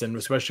Saints, and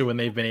especially when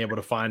they've been able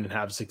to find and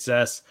have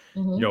success.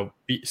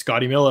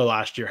 Scotty Miller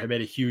last year had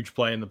made a huge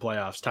play in the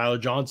playoffs. Tyler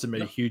Johnson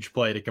made a huge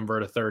play to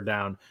convert a third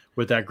down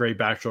with that great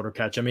back shoulder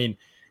catch. I mean,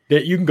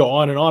 that you can go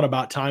on and on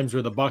about times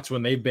where the Bucs,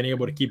 when they've been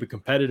able to keep it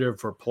competitive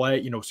for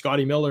play.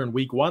 Scotty Miller in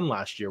week 1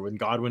 last year when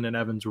Godwin and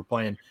Evans were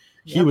playing,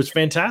 he was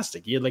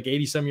fantastic. He had like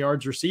 80-some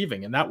yards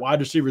receiving, and that wide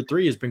receiver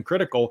 3 has been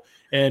critical.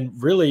 And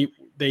really,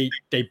 they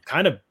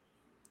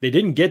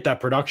didn't get that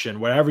production,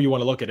 whatever you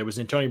want to look at. It was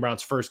Antonio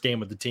Brown's first game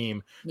with the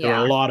team. There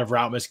were a lot of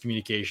route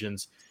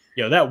miscommunications.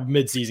 That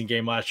midseason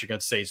game last year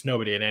against Saints,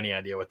 nobody had any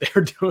idea what they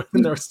were doing.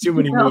 There was too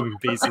many moving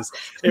pieces.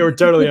 They were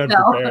totally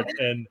unprepared.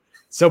 And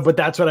so, but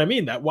that's what I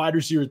mean. That wide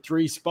receiver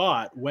 3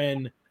 spot,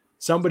 when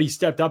somebody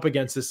stepped up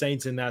against the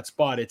Saints in that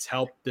spot, it's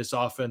helped this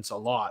offense a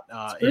lot.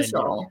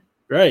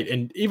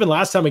 And even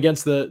last time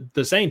against the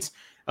Saints,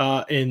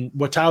 in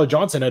what Tyler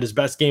Johnson had his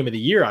best game of the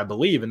year, I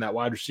believe, in that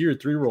wide receiver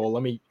 3 role.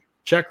 Let me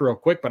check real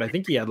quick, but I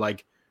think he had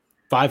like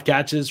 5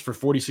 catches for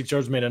 46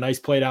 yards, made a nice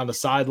play down the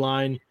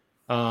sideline,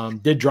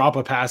 did drop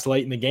a pass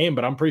late in the game,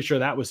 but I'm pretty sure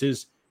that was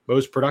his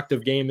most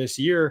productive game this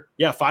year.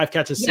 5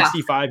 catches,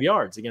 65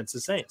 yards against the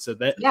Saints. So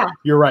that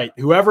you're right.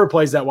 Whoever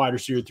plays that wide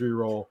receiver 3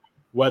 role,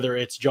 whether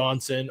it's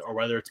Johnson or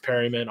whether it's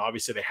Perriman,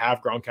 obviously they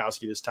have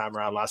Gronkowski this time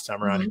around. Last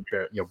time around,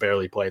 he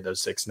barely played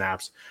those 6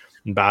 snaps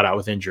and bowed out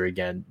with injury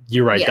again.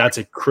 You're right. That's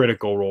a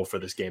critical role for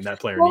this game.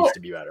 That player needs to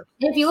be better.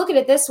 If you look at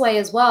it this way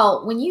as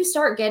well, when you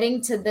start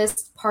getting to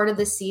this part of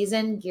the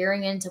season,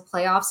 gearing into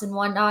playoffs and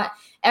whatnot,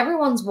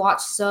 everyone's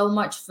watched so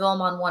much film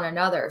on one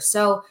another.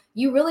 So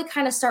you really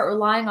kind of start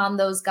relying on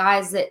those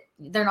guys that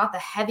they're not the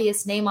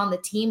heaviest name on the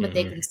team, but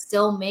they can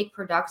still make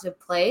productive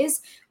plays.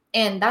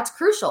 And that's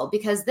crucial,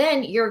 because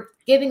then you're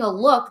giving a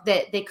look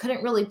that they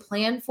couldn't really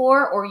plan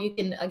for, or you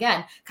can,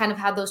 again, kind of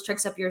have those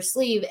tricks up your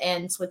sleeve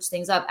and switch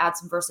things up, add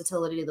some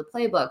versatility to the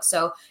playbook.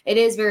 So it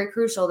is very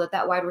crucial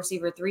that wide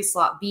receiver 3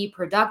 slot be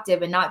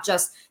productive and not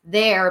just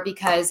there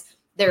because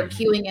they're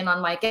queuing in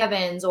on Mike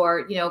Evans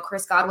or,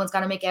 Chris Godwin's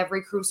got to make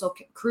every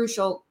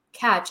crucial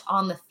catch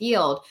on the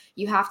field.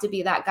 You have to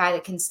be that guy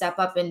that can step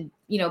up and,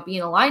 be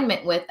in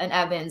alignment with an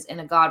Evans and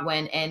a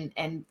Godwin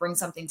and bring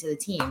something to the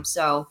team.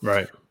 So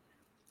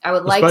I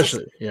would like to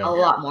see a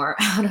lot more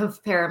out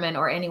of Perriman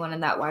or anyone in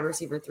that wide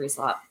receiver 3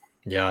 slot.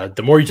 Yeah,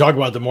 the more you talk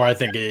about it, the more I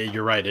think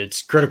you're right.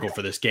 It's critical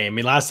for this game. I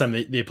mean, last time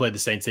they played the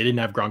Saints, they didn't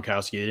have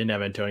Gronkowski. They didn't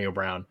have Antonio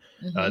Brown.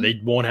 They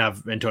won't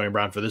have Antonio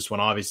Brown for this one,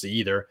 obviously,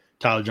 either.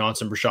 Tyler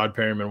Johnson, Rashad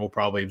Perriman will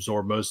probably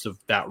absorb most of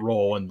that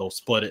role, and they'll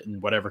split it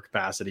in whatever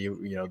capacity,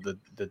 the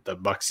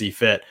Bucs see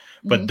fit.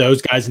 But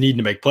those guys need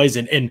to make plays.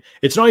 And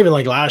it's not even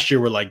like last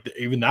year where, like,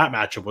 even that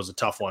matchup was a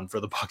tough one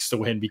for the Bucs to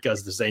win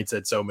because the Saints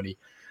had so many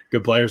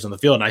good players on the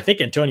field. And I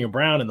think Antonio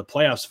Brown in the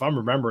playoffs, if I'm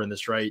remembering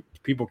this right,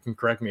 people can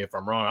correct me if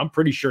I'm wrong, I'm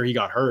pretty sure he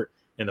got hurt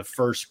in the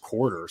first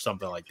quarter or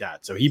something like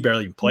that. So he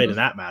barely even played in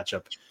that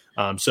matchup.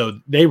 So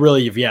they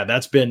really,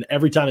 that's been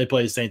every time they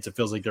play the Saints, it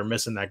feels like they're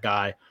missing that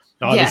guy.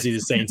 Obviously, the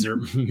Saints are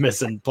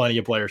missing plenty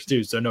of players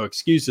too, so no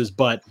excuses.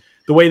 But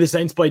the way the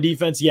Saints play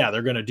defense,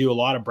 they're going to do a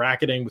lot of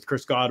bracketing with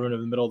Chris Godwin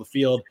in the middle of the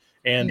field,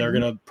 and they're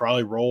going to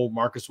probably roll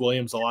Marcus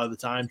Williams a lot of the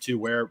time to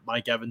where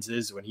Mike Evans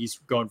is when he's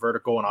going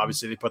vertical, and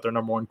obviously they put their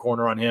number 1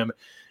 corner on him.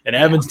 And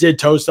Evans did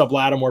toast up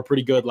Lattimore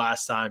pretty good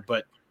last time,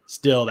 but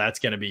still that's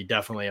going to be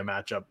definitely a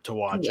matchup to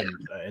watch.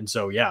 And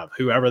so,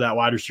 whoever that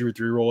wide receiver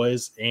 3 role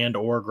is and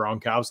or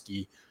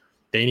Gronkowski,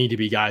 they need to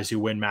be guys who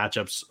win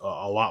matchups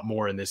a lot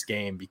more in this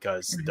game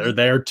because they're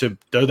there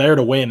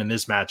to win in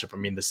this matchup. I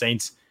mean, the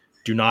Saints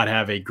do not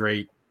have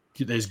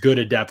as good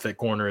a depth at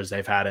corner as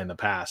they've had in the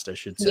past, I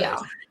should say.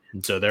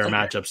 And so there are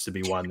matchups to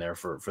be won there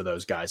for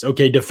those guys.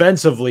 Okay,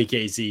 defensively,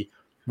 Casey,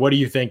 what are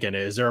you thinking?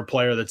 Is there a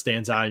player that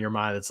stands out in your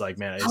mind that's like,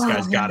 man, this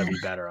guy's got to be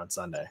better on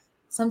Sunday?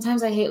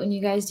 Sometimes I hate when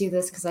you guys do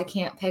this because I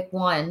can't pick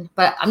one,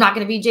 but I'm not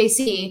going to be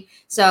JC.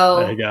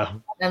 So there you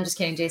go. I'm just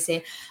kidding,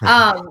 JC.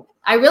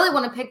 I really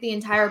want to pick the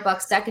entire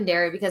Bucs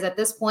secondary because at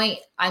this point,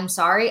 I'm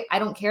sorry, I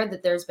don't care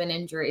that there's been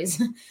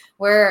injuries.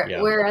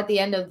 We're at the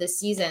end of the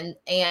season,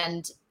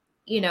 and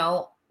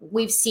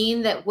we've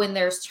seen that when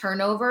there's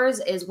turnovers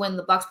is when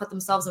the Bucs put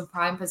themselves in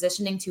prime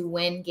positioning to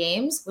win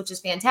games, which is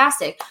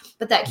fantastic.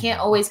 But that can't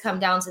always come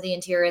down to the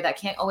interior. That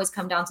can't always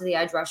come down to the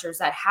edge rushers.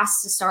 That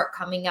has to start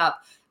coming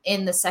up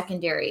in the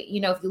secondary.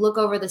 If you look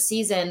over the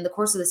season, the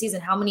course of the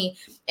season, how many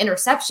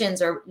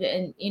interceptions or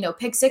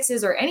pick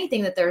sixes or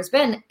anything that there's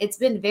been, it's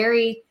been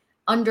very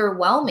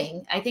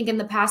underwhelming. I think in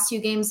the past 2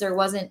 games there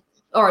wasn't,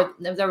 or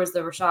there was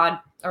the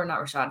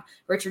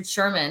Richard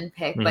Sherman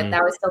pick, but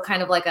that was still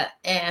kind of like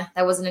that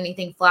wasn't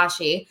anything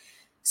flashy.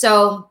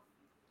 So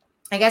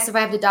I guess if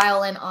I have to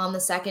dial in on the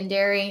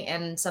secondary,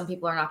 and some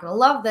people are not going to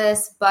love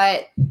this,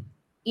 but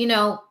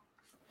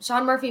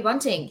Sean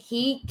Murphy-Bunting,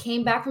 he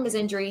came back from his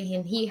injury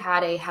and he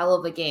had a hell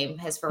of a game,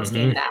 his first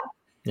game back.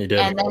 He did.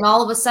 And then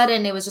all of a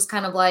sudden it was just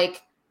kind of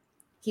like,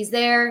 he's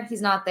there,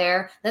 he's not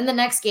there. Then the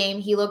next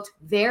game, he looked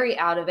very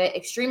out of it,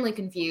 extremely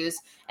confused.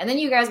 And then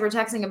you guys were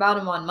texting about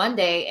him on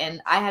Monday,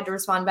 and I had to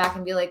respond back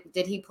and be like,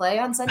 did he play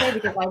on Sunday?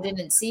 Because I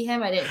didn't see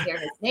him. I didn't hear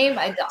his name.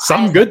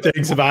 Some good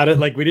things about it.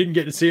 Like, we didn't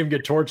get to see him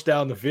get torched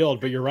down the field,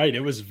 but you're right.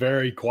 It was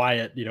very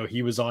quiet.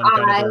 He was on.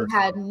 I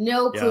had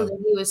no clue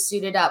that he was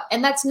suited up.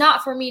 And that's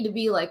not for me to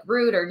be like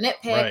rude or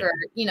nitpick or,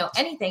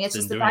 anything. It's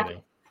just the fact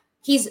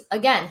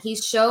that he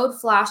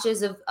showed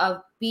flashes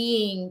of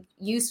being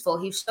useful.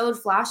 He showed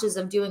flashes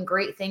of doing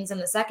great things in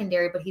the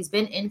secondary, but he's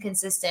been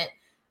inconsistent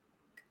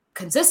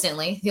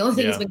consistently. The only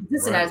thing he's been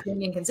consistent at is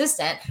being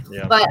inconsistent.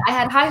 Yeah. But I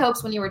had high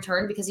hopes when he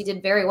returned because he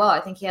did very well. I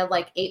think he had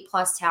like 8+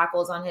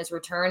 tackles on his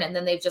return, and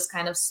then they've just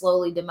kind of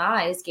slowly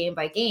demised game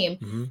by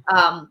game.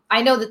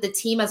 I know that the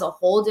team as a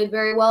whole did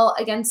very well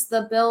against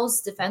the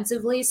Bills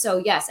defensively. So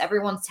yes,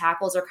 everyone's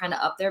tackles are kind of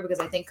up there because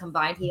I think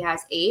combined he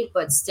has 8,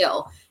 but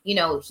still,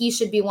 he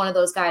should be one of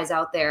those guys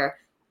out there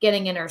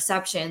getting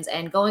interceptions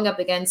and going up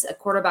against a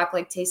quarterback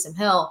like Taysom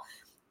Hill.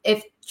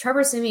 If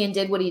Trevor Siemian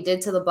did what he did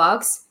to the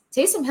Bucs,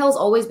 Taysom Hill's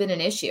always been an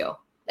issue,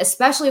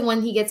 especially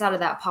when he gets out of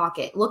that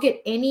pocket. Look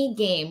at any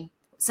game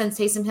since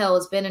Taysom Hill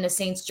has been in a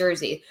Saints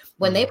jersey.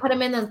 When they put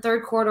him in the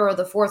third quarter or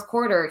the fourth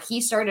quarter,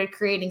 he started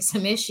creating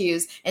some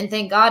issues. And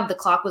thank God the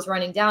clock was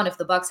running down if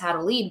the Bucs had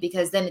a lead,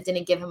 because then it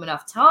didn't give him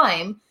enough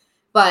time.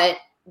 But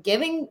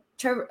giving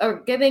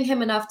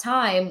him enough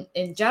time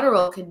in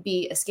general could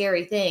be a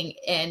scary thing.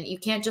 And you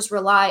can't just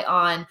rely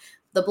on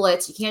the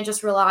blitz. You can't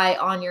just rely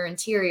on your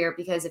interior,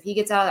 because if he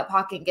gets out of that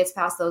pocket and gets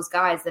past those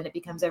guys, then it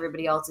becomes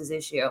everybody else's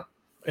issue.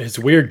 It's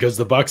weird because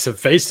the Bucs have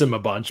faced him a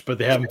bunch, but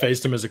they haven't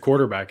faced him as a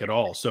quarterback at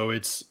all. So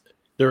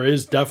there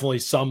is definitely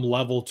some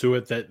level to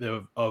it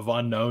of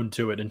unknown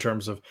to it in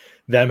terms of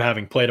them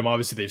having played him.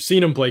 Obviously, they've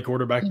seen him play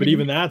quarterback, but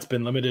even that's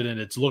been limited, and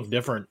it's looked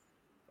different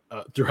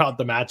throughout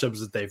the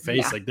matchups that they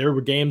faced. Yeah. Like, there were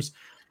games.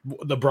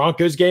 The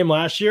Broncos game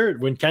last year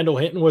when Kendall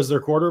Hinton was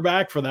their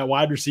quarterback for that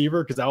wide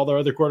receiver, because all their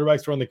other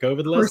quarterbacks were on the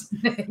COVID list.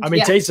 I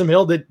mean, Taysom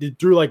Hill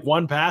threw like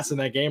 1 pass in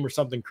that game or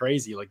something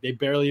crazy. Like, they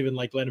barely even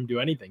let him do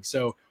anything.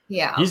 So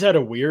he's had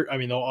a weird,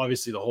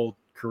 obviously the whole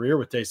career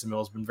with Taysom Hill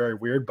has been very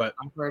weird, but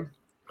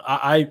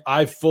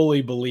I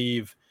fully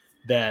believe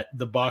that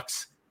the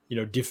Bucs,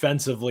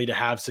 defensively, to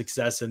have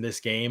success in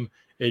this game,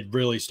 it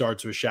really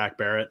starts with Shaq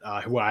Barrett,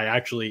 who I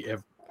actually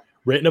have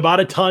written about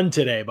a ton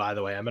today, by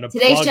the way. I'm going to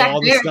plug all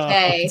the stuff.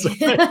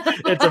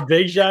 It's a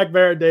big Shaq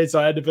Barrett day, so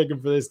I had to pick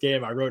him for this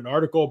game. I wrote an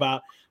article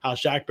about how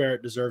Shaq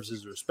Barrett deserves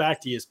his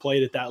respect. He has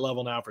played at that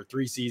level now for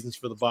 3 seasons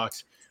for the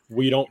Bucs.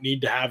 We don't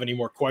need to have any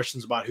more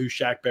questions about who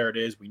Shaq Barrett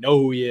is. We know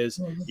who he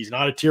is. He's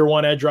not a tier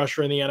 1 edge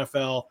rusher in the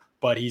NFL,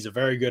 but he's a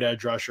very good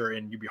edge rusher,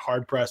 and you'd be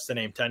hard-pressed to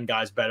name 10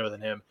 guys better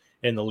than him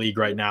in the league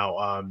right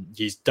now.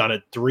 He's done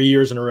it 3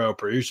 years in a row,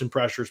 producing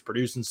pressures,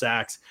 producing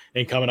sacks,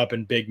 and coming up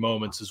in big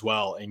moments as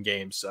well in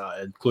games,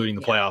 including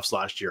the playoffs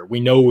last year. We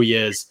know who he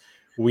is.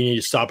 We need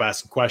to stop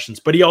asking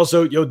questions. But he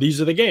also, these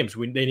are the games.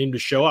 They need him to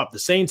show up. The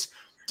Saints,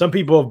 some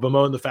people have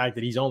bemoaned the fact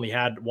that he's only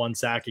had 1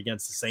 sack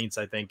against the Saints,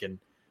 I think, and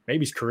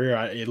maybe his career,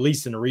 at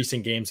least in the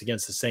recent games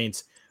against the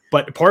Saints.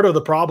 But part of the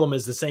problem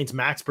is the Saints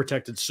max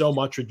protected so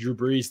much with Drew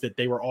Brees that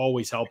they were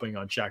always helping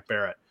on Shaq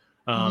Barrett.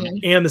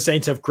 And the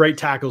Saints have great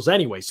tackles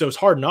anyway, so it's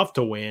hard enough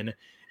to win.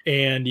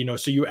 And,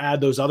 so you add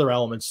those other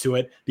elements to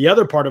it. The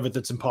other part of it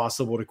that's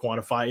impossible to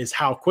quantify is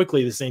how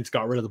quickly the Saints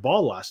got rid of the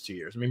ball the last 2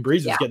 years. I mean,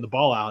 Brees was getting the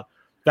ball out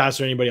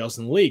faster than anybody else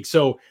in the league.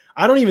 So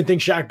I don't even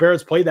think Shaq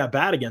Barrett's played that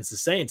bad against the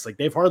Saints. Like,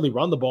 they've hardly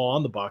run the ball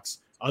on the Bucs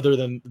other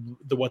than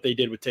what they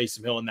did with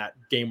Taysom Hill in that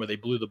game where they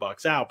blew the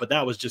Bucs out. But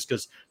that was just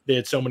because they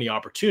had so many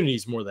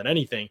opportunities more than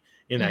anything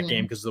in that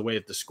game, because of the way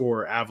that the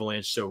score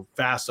avalanched so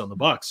fast on the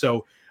Bucs.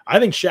 So I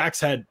think Shaq's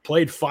had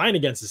played fine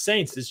against the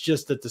Saints. It's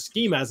just that the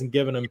scheme hasn't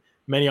given him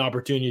many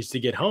opportunities to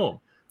get home.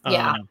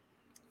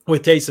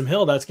 With Taysom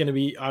Hill, that's going to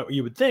be,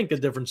 you would think, a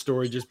different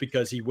story, just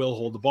because he will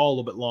hold the ball a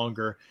little bit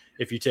longer.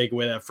 If you take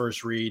away that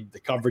first read,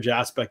 the coverage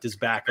aspect is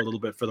back a little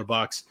bit for the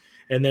Bucs.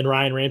 And then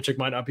Ryan Ramczyk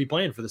might not be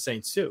playing for the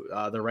Saints too,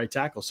 the right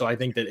tackle. So I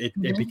think that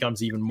it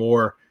becomes even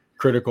more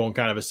critical and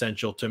kind of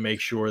essential to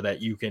make sure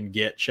that you can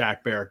get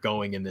Shaq Barrett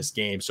going in this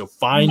game. So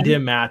find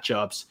him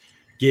matchups,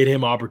 get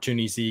him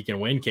opportunities so he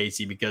can win,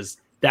 Casey, because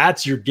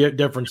that's your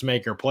difference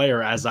maker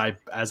player. As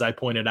I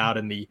pointed out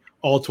in the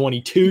all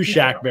 22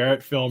 Shaq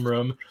Barrett film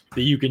room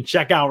that you can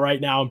check out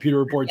right now on Pewter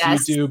Report's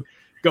YouTube.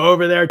 Go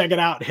over there, check it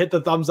out, hit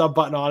the thumbs up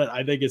button on it.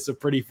 I think it's a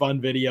pretty fun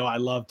video. I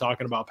love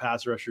talking about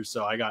pass rushers,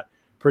 so I got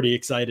pretty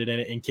excited in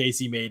it. And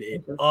Casey made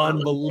an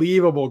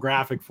unbelievable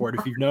graphic for it.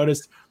 If you've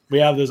noticed, we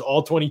have those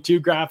all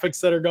 22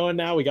 graphics that are going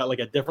now. We got like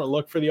a different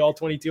look for the all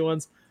 22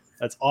 ones.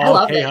 That's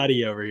all K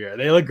Huddy over here.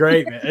 They look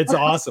great, man. It's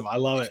awesome. I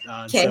love it.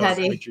 K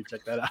Huddy. Make sure you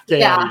check that out.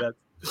 K Huddy.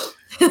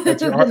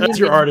 That's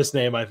your artist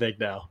name, I think,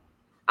 now.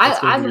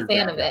 I'm a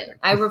fan of it.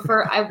 I would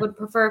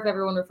prefer if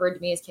everyone referred to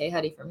me as K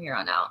Huddy from here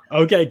on out.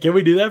 Okay, can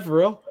we do that for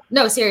real?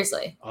 No,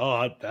 seriously.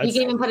 Oh, you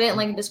can even put it in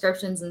like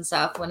descriptions and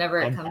stuff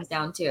whenever it comes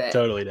down to it.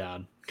 Totally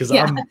down, because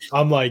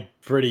I'm like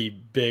pretty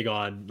big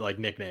on like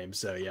nicknames.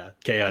 So yeah,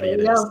 K Huddy it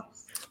is.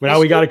 But now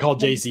we got to call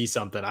JC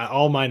something.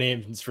 All my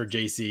names for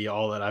JC,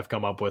 all that I've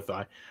come up with,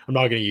 I'm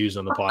not going to use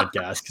on the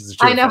podcast because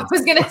I know. I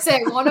was going to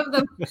say one of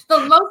them, the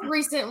most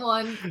recent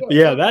one.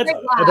 Yeah,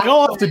 they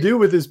all have to do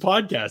with his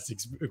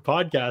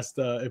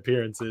podcast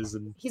appearances,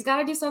 and he's got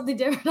to do something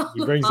different.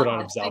 He brings it on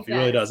himself. He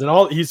really does.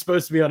 And he's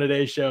supposed to be on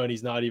today's show, and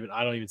he's not even.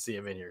 I don't even see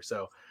him in here.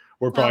 So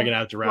we're probably going to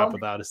have to wrap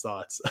without his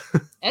thoughts.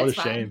 What a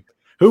shame.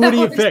 Who would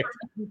he have picked?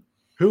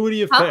 Who would he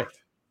have picked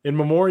in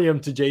memoriam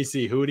to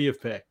JC? Who would he have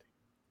picked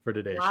for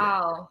today's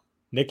show?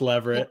 Nick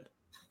Leverett.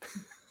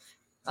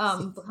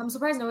 I'm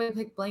surprised nobody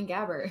picked Blaine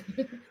Gabbert.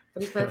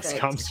 But he's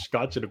perfect.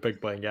 Scott should have picked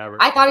Blaine Gabbert.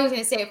 I thought he was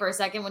going to say it for a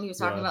second when he was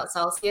talking about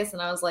Celsius,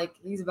 and I was like,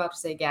 he's about to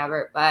say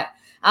Gabbert. But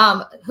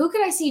who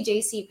could I see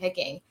JC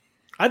picking?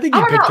 I think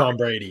he picked Tom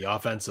Brady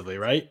offensively,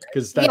 right?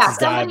 Because that's his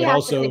guy. But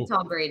also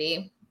Tom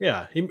Brady.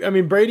 Yeah,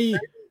 Brady.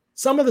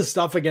 Some of the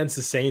stuff against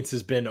the Saints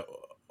has been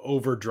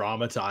over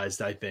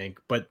dramatized, I think,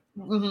 but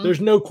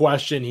there's no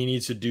question he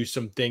needs to do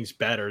some things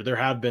better. There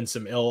have been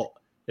some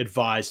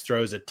ill-advised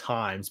throws at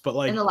times, but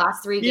like in the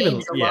last 3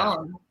 games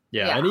alone.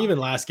 Yeah, and even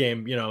last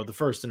game, the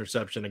first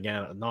interception,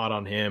 again, not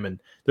on him.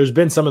 And there's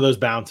been some of those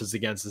bounces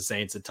against the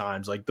Saints at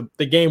times, like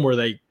the game where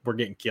they were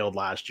getting killed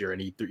last year,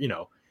 and he's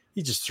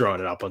just throwing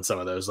it up on some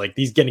of those. Like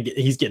he's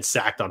getting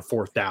sacked on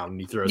 4th down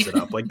and he throws it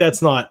up. Like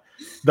that's not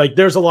like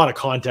there's a lot of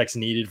context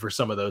needed for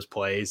some of those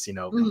plays.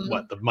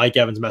 What the Mike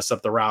Evans messed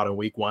up the route in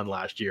week 1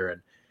 last year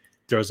and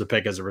throws a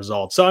pick as a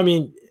result. So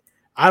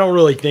I don't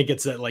really think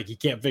it's that like he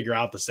can't figure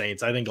out the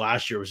Saints. I think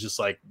last year was just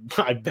like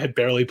I had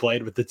barely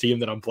played with the team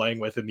that I'm playing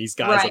with, and these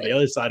guys on the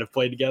other side have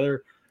played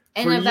together.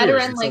 And a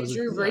veteran like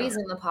Drew Brees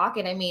in the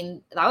pocket.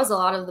 That was a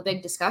lot of the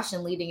big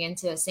discussion leading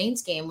into a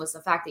Saints game was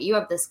the fact that you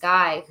have this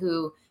guy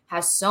who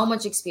has so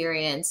much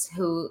experience,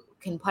 who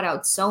can put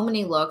out so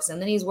many looks, and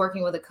then he's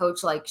working with a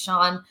coach like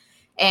Sean,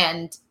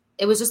 and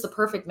it was just the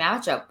perfect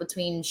matchup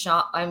between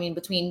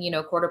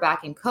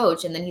quarterback and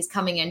coach, and then he's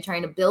coming in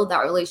trying to build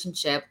that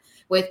relationship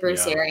with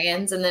Bruce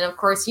Arians. And then, of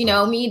course,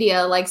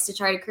 media likes to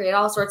try to create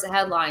all sorts of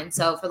headlines.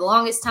 So for the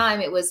longest time,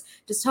 it was,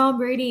 does Tom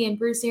Brady and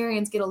Bruce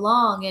Arians get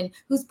along? And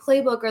whose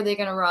playbook are they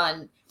going to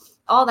run?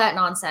 All that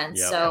nonsense.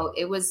 Yep. So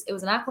it was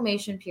an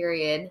acclimation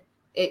period.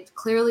 It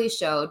clearly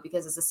showed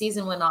because as the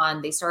season went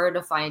on, they started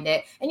to find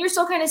it. And you're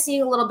still kind of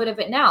seeing a little bit of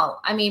it now.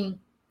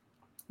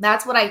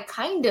 That's what I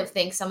kind of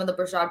think some of the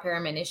Brashad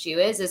Perriman issue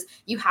is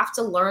you have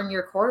to learn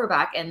your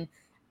quarterback. And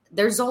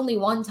there's only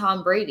one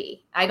Tom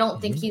Brady. I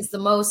don't think he's the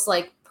most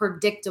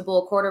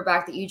predictable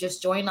quarterback that you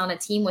just join on a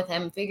team with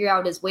him, figure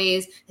out his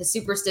ways, his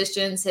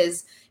superstitions,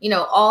 his,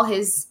 all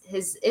his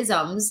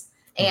isms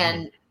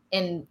and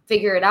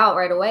figure it out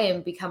right away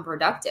and become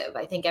productive.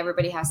 I think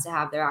everybody has to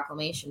have their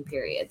acclimation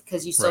period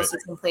because you still see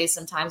some plays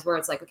sometimes where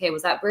it's like, okay,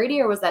 was that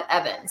Brady or was that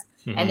Evans?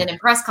 And then in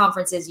press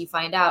conferences, you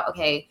find out,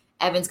 okay,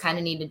 Evans kind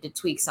of needed to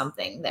tweak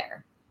something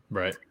there.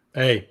 Right.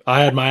 Hey,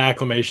 I had my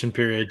acclimation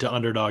period to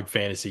Underdog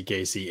Fantasy,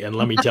 Casey, and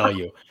let me tell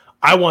you,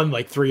 I won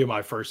like 3 of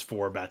my first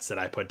 4 bets that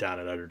I put down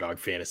at Underdog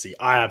Fantasy.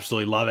 I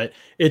absolutely love it.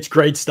 It's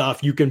great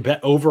stuff. You can bet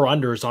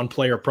over-unders on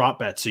player prop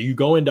bets. So you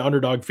go into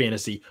Underdog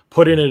Fantasy,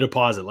 put in a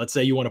deposit. Let's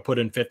say you want to put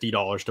in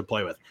 $50 to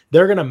play with.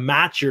 They're going to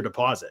match your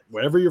deposit.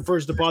 Whatever your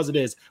first deposit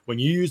is, when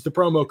you use the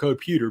promo code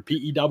PEWTER,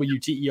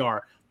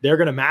 PEWTER, they're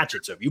going to match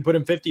it. So if you put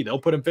in 50, they'll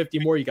put in 50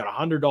 more. You got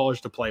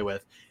 $100 to play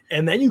with.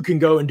 And then you can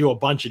go and do a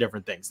bunch of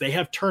different things. They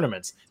have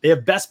tournaments. They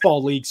have best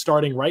ball leagues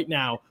starting right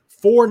now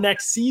for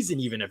next season.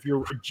 Even if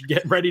you're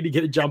getting ready to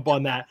get a jump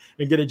on that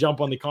and get a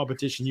jump on the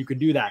competition, you can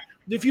do that.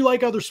 If you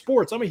like other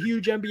sports, I'm a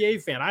huge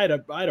NBA fan. I had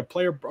a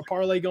player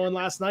parlay going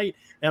last night,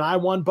 and I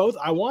won both.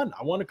 I won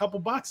a couple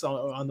bucks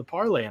on the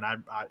parlay, and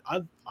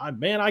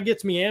I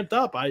gets me amped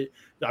up.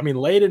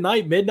 Late at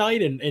night,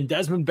 midnight, and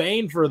Desmond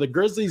Bain for the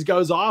Grizzlies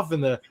goes off,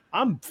 and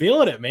I'm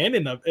feeling it, man.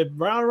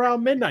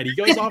 Around midnight, he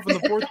goes off in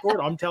the fourth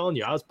quarter. I'm telling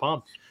you, I was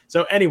pumped.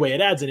 So anyway,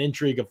 it adds an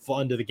intrigue of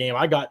fun to the game.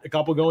 I got a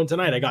couple going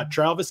tonight. I got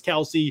Travis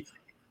Kelce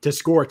to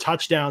score a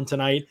touchdown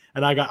tonight,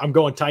 and I'm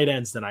going tight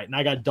ends tonight. And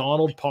I got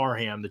Donald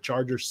Parham, the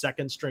Chargers'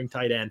 second string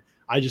tight end.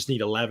 I just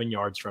need 11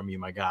 yards from you,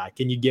 my guy.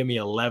 Can you give me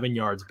 11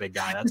 yards, big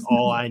guy? That's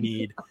all I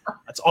need.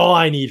 That's all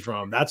I need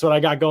from them. That's what I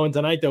got going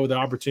tonight, though, with the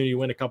opportunity to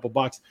win a couple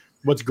bucks.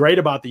 What's great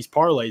about these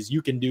parlays,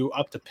 you can do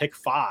up to pick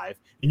 5,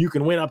 and you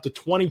can win up to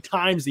 20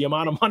 times the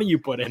amount of money you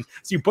put in.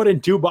 So you put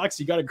in $2,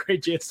 you got a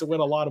great chance to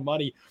win a lot of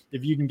money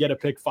if you can get a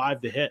pick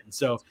 5 to hit. And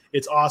so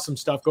it's awesome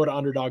stuff. Go to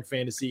Underdog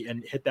Fantasy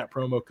and hit that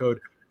promo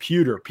code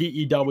Pewter,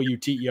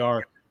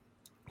 PEWTER,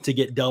 to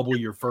get double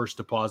your first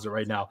deposit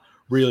right now.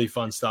 Really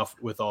fun stuff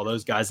with all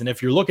those guys. And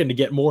if you're looking to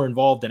get more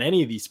involved in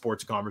any of these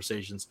sports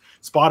conversations,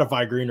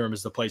 Spotify Green Room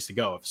is the place to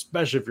go,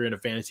 especially if you're into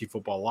fantasy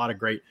football. A lot of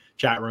great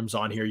chat rooms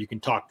on here. You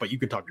can talk, but you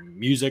can talk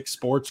music,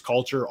 sports,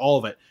 culture, all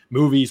of it,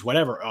 movies,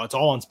 whatever. It's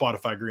all on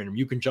Spotify Green Room.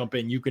 You can jump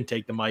in, you can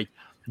take the mic,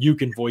 you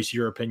can voice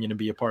your opinion and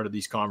be a part of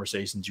these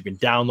conversations. You can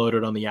download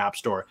it on the App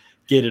Store,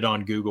 get it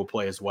on Google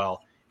Play as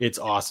well. It's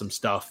awesome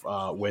stuff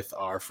with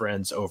our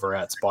friends over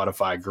at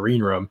Spotify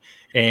Green Room.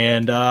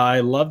 And I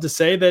love to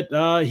say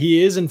that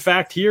he is, in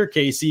fact, here,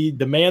 Casey.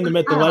 The man, the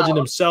myth, the legend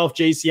himself,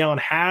 JC Allen,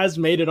 has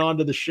made it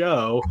onto the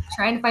show.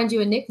 Trying to find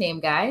you a nickname,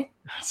 guy.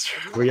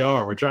 We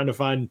are. We're trying to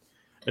find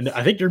 – and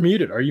I think you're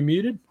muted. Are you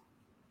muted?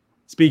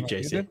 Speak,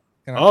 JC.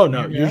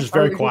 No. You're just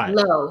very quiet.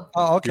 Low.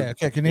 Oh, okay.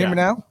 Okay. Can you hear me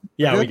now?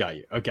 Yeah, we got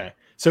you. Okay.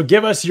 So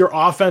give us your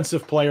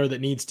offensive player that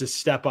needs to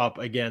step up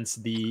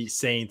against the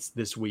Saints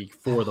this week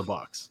for the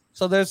Bucs.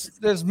 So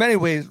there's many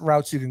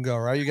routes you can go,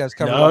 right? You guys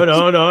cover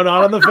no, not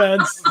on the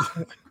fence.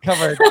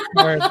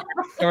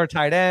 cover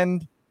tight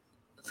end,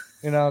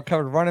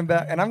 covered running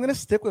back, and I'm gonna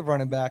stick with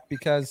running back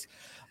because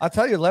I'll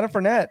tell you, Leonard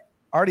Fournette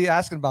already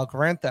asking about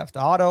Grand Theft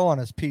Auto on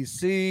his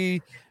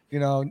PC.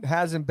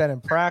 Hasn't been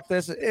in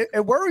practice.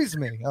 It worries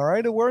me. All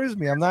right, it worries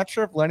me. I'm not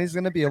sure if Lenny's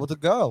gonna be able to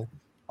go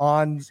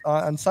on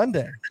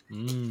Sunday.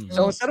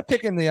 So instead of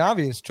picking the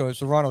obvious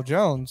choice with Ronald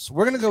Jones,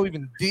 we're gonna go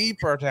even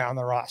deeper down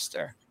the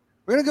roster.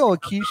 We're going to go with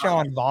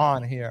Keyshawn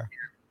Vaughn here.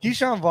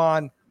 Keyshawn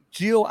Vaughn,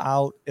 Gio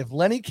out. If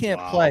Lenny can't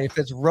play, if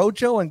it's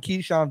Rojo and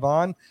Keyshawn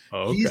Vaughn,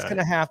 he's going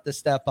to have to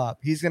step up.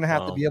 He's going to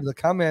have to be able to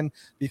come in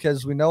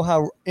because we know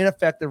how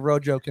ineffective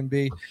Rojo can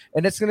be.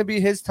 And it's going to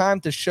be his time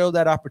to show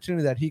that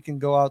opportunity that he can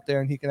go out there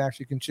and he can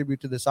actually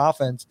contribute to this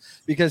offense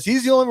because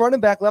he's the only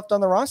running back left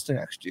on the roster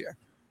next year.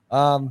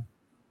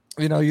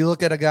 You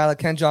look at a guy like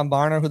Kenjon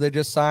Barner, who they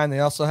just signed. They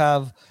also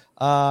have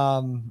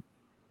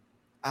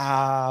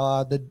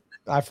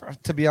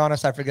to be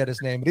honest, I forget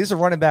his name, but he's a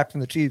running back from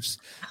the Chiefs.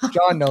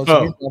 John knows.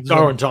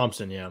 Darwin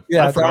Thompson. Yeah.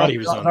 I forgot he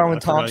was on Darwin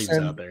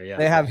Thompson. Out there. Yeah.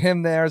 They have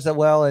him there as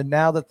well. And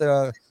now that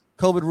the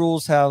COVID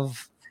rules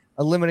have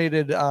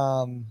eliminated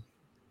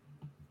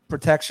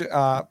protection,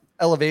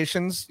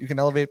 elevations, you can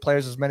elevate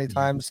players as many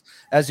times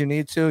as you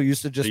need to. It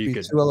used to just be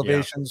 2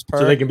 elevations per.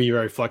 So they can be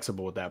very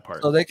flexible with that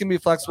part. So they can be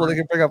flexible. They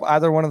can pick up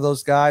either one of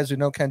those guys. We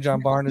know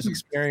Kenjon Barnes'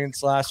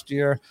 experience last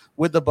year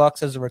with the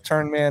Bucs as a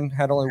return man,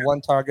 had only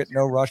 1 target,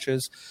 no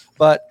rushes.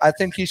 But I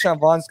think Keyshawn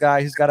Vaughn's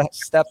guy, he's got to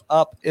step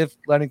up if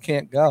Lenny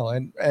can't go.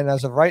 And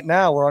as of right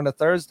now, we're on a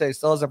Thursday,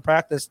 still hasn't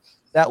practiced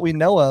that we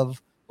know of.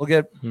 We'll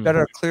get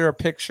better, clearer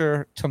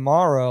picture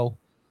tomorrow.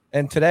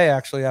 And today,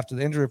 actually, after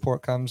the injury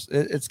report comes,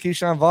 it's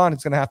Keyshawn Vaughn.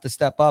 It's going to have to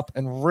step up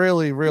and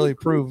really, really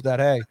prove that,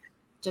 hey,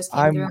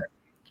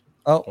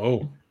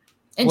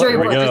 injury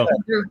report.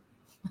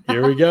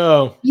 Here we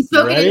go. You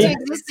spoke it into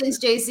existence,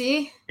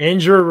 JC.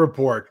 Injury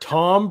report.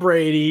 Tom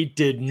Brady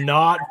did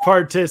not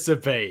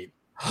participate.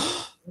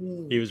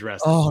 He was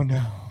resting. Oh,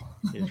 no.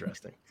 He was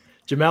resting.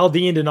 Jamel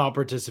Dean did not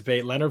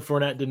participate. Leonard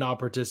Fournette did not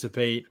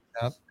participate.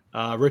 Yep.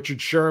 Richard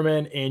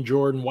Sherman and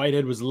Jordan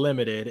Whitehead was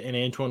limited, and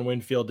Antoine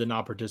Winfield did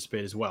not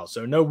participate as well.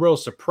 So no real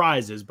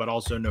surprises, but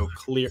also no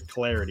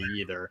clarity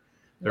either.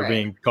 They're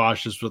being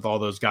cautious with all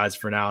those guys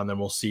for now, and then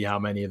we'll see how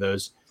many of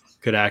those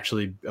could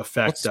actually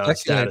affect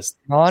status.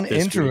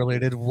 Non-injury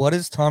related, what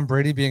is Tom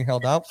Brady being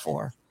held out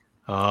for?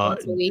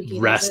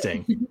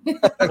 Resting.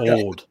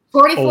 Old.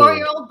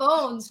 44-year-old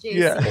bones,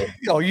 Jason.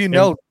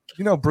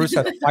 Yeah. Bruce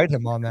had to fight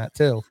him on that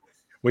too.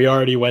 We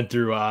already went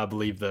through, I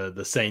believe,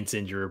 the Saints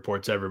injury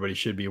reports. Everybody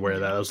should be aware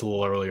of that. That was a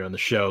little earlier in the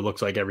show.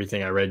 Looks like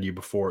everything I read you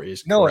before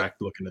is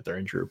correct looking at their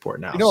injury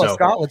report now. You know what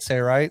Scott would say,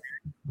 right?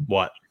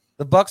 What?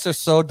 The Bucs are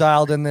so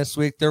dialed in this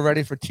week. They're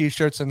ready for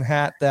T-shirts and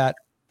hat that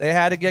they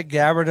had to get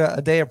Gabbard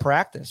a day of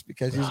practice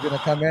because he's going to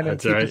come in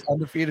and keep his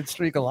undefeated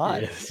streak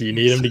alive. Yes, you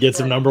need him to get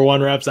some number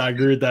 1 reps. I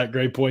agree with that.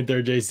 Great point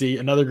there, JC.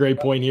 Another great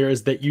point here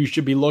is that you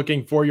should be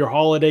looking for your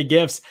holiday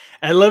gifts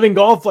at Living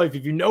Golf Life.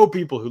 If you know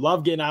people who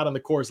love getting out on the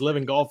course,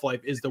 Living Golf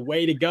Life is the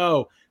way to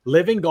go.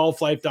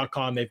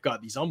 LivingGolfLife.com. They've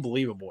got these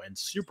unbelievable and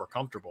super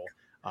comfortable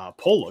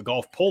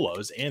golf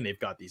polos, and they've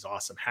got these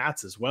awesome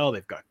hats as well.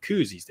 They've got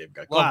koozies, they've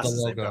got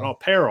glasses, they've got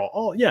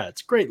apparel.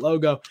 It's a great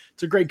logo.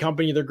 It's a great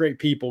company. They're great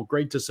people.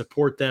 Great to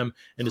support them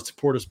and to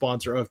support a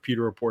sponsor of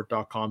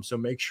PewterReport.com. So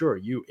make sure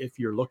if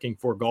you're looking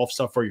for golf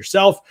stuff for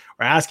yourself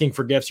or asking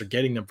for gifts or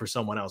getting them for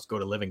someone else, go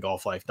to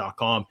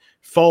LivingGolfLife.com.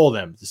 Follow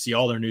them to see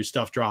all their new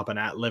stuff dropping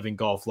at Living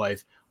Golf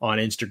Life on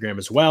Instagram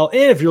as well.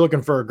 And if you're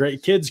looking for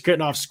great kids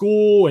getting off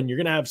school and you're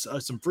going to have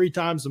some free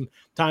time, some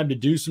time to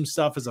do some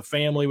stuff as a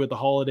family with the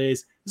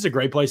holidays, this is a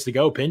great place to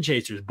go. Pin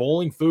Chasers,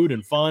 bowling, food,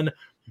 and fun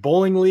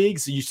bowling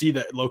leagues. You see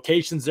the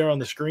locations there on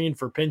the screen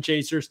for Pin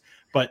Chasers,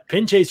 but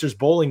Pin Chasers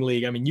Bowling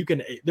League, I mean,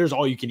 there's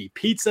all you can eat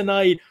pizza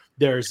night.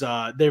 There's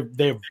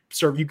they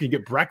serve, you can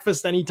get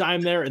breakfast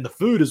anytime there, and the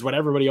food is what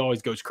everybody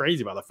always goes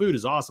crazy about. The food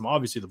is awesome.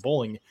 Obviously, the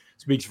bowling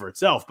speaks for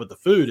itself, but the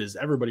food is,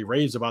 everybody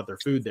raves about their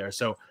food there.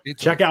 So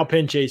check out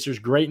Pin Chasers.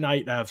 Great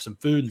night to have some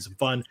food and some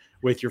fun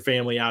with your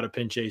family out at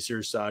Pin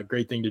Chasers.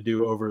 Great thing to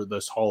do over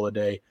this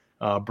holiday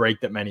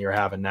break that many are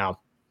having now.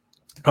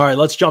 All right,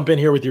 let's jump in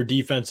here with your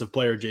defensive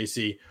player,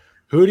 JC.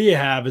 Who do you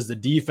have as the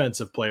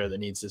defensive player that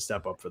needs to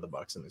step up for the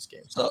Bucs in this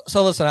game?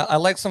 So listen, I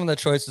like some of the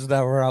choices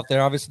that were out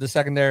there. Obviously, the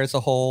secondary as a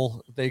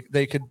whole, they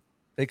could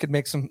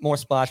make some more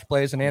splash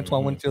plays, and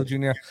Antoine Winfield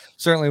Jr.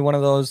 certainly one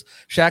of those.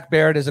 Shaq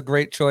Barrett is a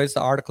great choice.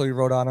 The article you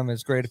wrote on him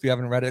is great. If you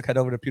haven't read it, head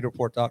over to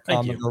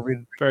pewterport.com and go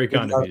read Very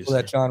kind of you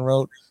that John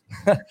wrote.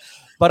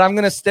 But I'm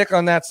going to stick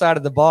on that side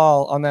of the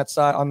ball, on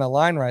the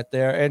line right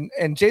there,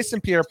 and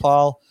Jason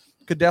Pierre-Paul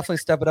could definitely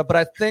step it up. But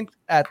I think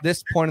at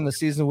this point in the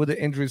season, with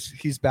the injuries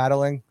he's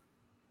battling,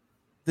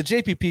 the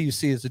JPP you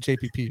see is the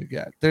JPP you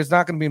get. There's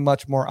not going to be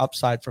much more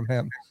upside from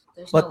him.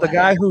 But the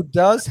guy who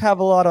does have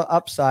a lot of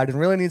upside and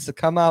really needs to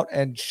come out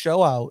and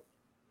show out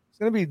is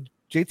going to be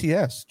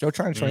JTS, Joe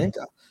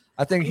Tryon-Shoyinka.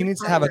 I think he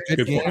needs to have a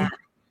good game.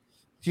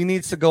 He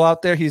needs to go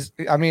out there. He's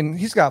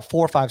got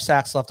 4 or 5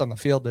 sacks left on the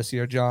field this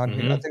year, John.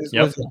 I think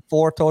it's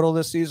 4 total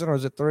this season, or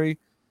is it 3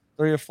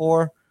 or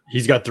 4?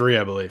 He's got 3,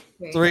 I believe.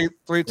 3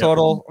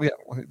 total. Yeah,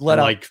 let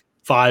out like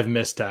 5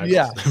 missed tackles.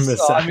 Yeah,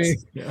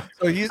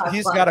 So he's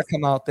got to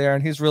come out there,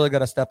 and he's really got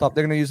to step up.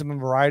 They're going to use him in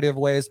a variety of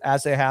ways,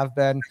 as they have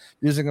been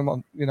using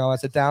him,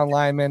 as a down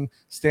lineman,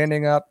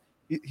 standing up.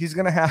 He's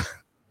going to have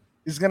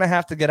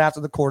to get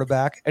after the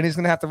quarterback, and he's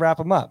going to have to wrap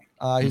him up.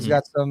 He's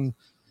got some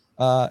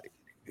Ryan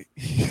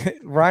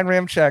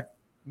Ramczyk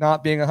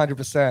not being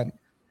 100%,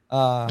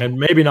 and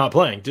maybe not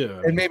playing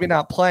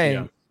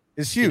too.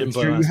 Is huge.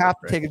 You have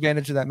to take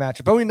advantage of that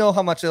matchup. But we know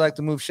how much they like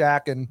to move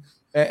Shaq and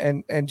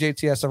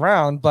JTS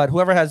around. But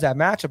whoever has that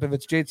matchup, if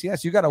it's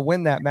JTS, you got to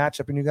win that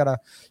matchup, and you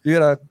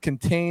gotta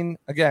contain.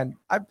 Again,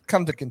 I've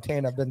come to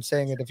contain. I've been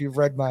saying it. If you've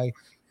read my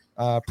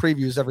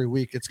previews every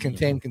week, it's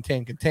contain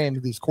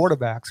these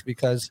quarterbacks,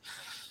 because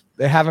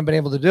they haven't been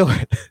able to do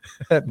it.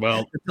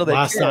 Well,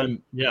 last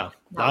time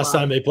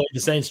they played the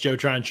Saints, Joe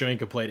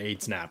Tryon-Shoyinka played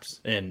 8 snaps,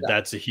 and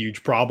that's a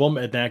huge problem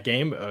at that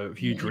game. A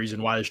huge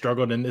reason why they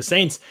struggled. And the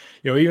Saints,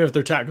 even if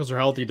their tackles are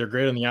healthy, they're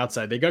great on the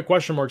outside. They got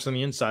question marks on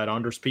the inside.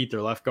 Anders Pete,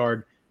 their left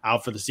guard,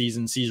 out for the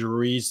season. Cesar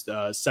Ruiz,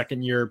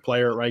 second-year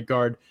player at right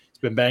guard, he's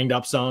been banged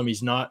up some.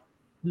 He's not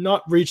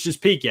reached his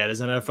peak yet as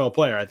an NFL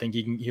player. I think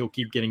he'll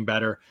keep getting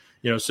better.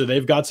 So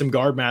they've got some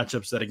guard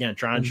matchups that, again,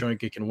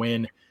 Tryon-Shoyinka can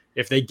win.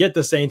 If they get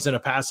the Saints in a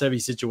pass-heavy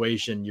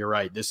situation, you're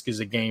right. This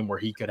is a game where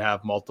he could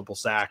have multiple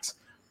sacks.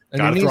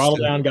 Got to throttle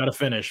down, got to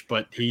finish,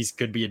 but he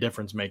could be a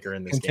difference maker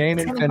in this game.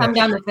 It's going to come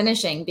down to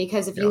finishing,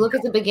 because if you look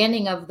at the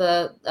beginning of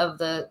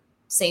the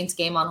Saints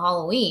game on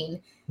Halloween,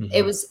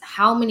 it was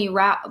how many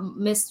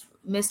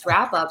missed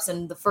wrap-ups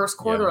in the first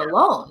quarter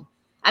alone.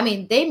 I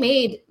mean, they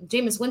made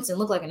Jameis Winston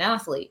look like an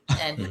athlete,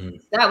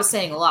 and that was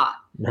saying a lot.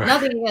 Right.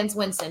 Nothing against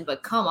Winston,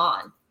 but come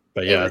on.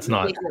 But yeah, it's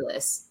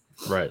ridiculous.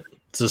 Not right.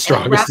 It's the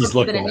strongest he's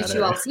looked in that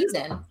area all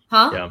season,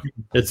 huh? Yeah,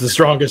 it's the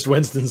strongest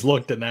Winston's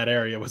looked in that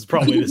area. Was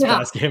probably this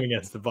past game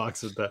against the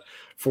Bucs with the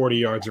 40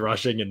 yards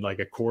rushing in like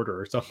a quarter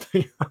or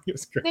something. It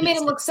was crazy. They made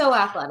him look so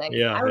athletic.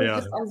 I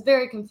was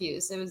very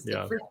confused.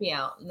 It freaked me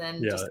out, and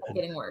then just kept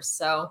getting worse.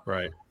 So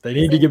they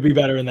need to be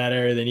better in that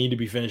area. They need to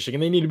be finishing,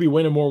 and they need to be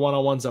winning more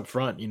one-on-ones up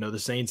front. The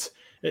Saints,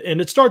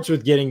 and it starts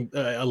with getting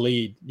a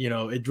lead.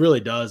 It really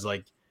does.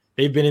 Like,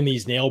 they've been in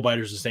these nail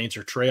biters. The Saints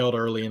are trailed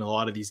early in a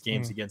lot of these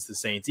games against the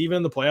Saints. Even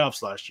in the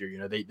playoffs last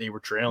year, they were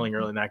trailing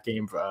early in that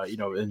game,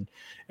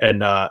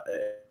 and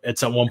at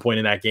some one point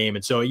in that game.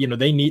 And so,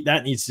 they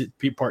needs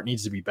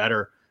to be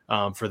better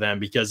for them,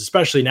 because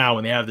especially now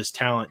when they have this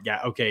talent,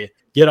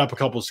 get up a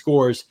couple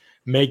scores,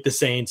 make the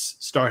Saints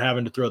start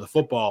having to throw the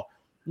football.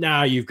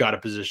 Now you've got a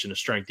position of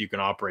strength you can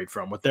operate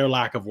from. With their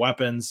lack of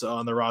weapons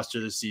on the roster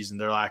this season,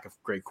 their lack of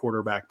great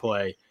quarterback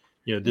play,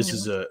 this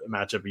is a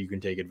matchup you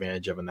can take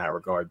advantage of in that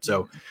regard.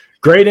 So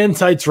great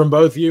insights from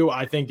both of you.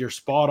 I think you're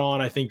spot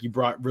on. I think you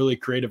brought really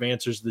creative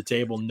answers to the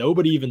table.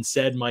 Nobody even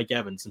said Mike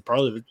Evans, and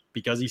partly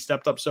because he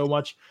stepped up so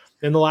much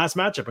in the last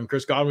matchup, and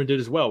Chris Godwin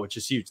did as well, which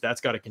is huge. That's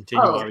got to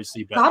continue,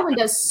 obviously. Godwin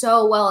does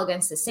so well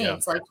against the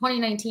Saints. Like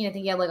 2019, I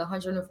think he had like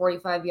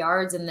 145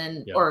 yards and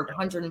then or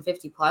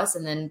 150 plus,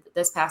 and then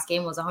this past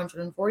game was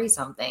 140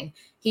 something.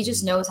 He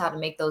just knows how to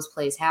make those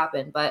plays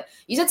happen. But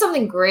you said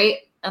something great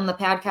on the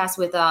podcast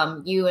with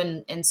you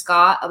and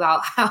Scott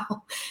about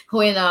how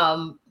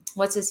when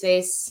what's his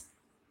face,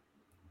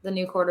 the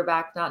new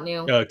quarterback, not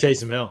new.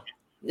 Taysom Hill.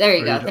 There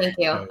you go. Thank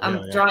you.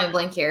 I'm drawing a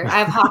blank here. I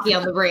have hockey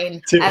on the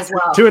brain as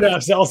well.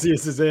 2.5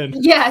 Celsius is in.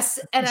 Yes.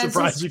 And I'm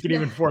surprised you can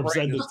even form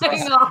sentences.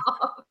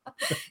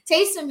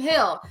 Taysom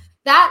Hill,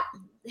 that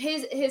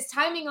his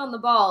timing on the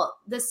ball,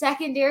 the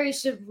secondary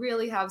should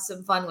really have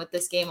some fun with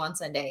this game on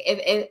Sunday.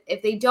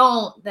 If they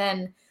don't,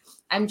 then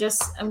I'm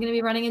going to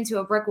be running into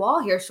a brick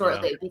wall here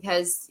shortly,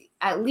 because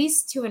at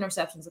least 2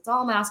 interceptions. That's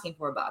all I'm asking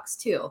for, Bucks,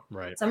 2.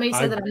 Right. Somebody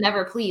said that I'm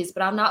never pleased,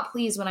 but I'm not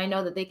pleased when I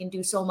know that they can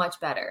do so much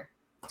better.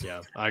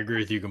 Yeah, I agree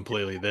with you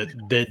completely.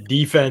 That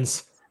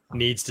defense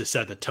needs to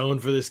set the tone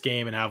for this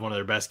game and have one of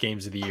their best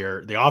games of the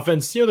year. The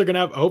offense, they're going to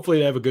have, hopefully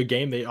they have a good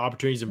game. The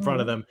opportunities in front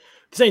of them.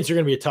 The Saints are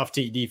going to be a tough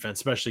defense,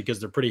 especially because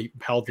they're pretty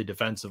healthy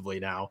defensively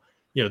now.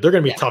 They're going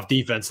to be a tough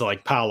defense to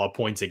like pile up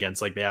points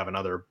against like they have in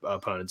other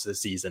opponents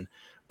this season.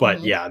 But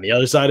on the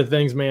other side of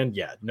things, man,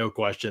 no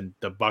question.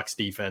 The Bucs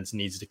defense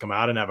needs to come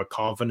out and have a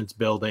confidence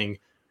building,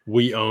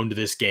 we owned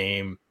this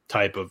game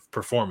type of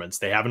performance.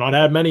 They have not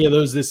had many of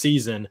those this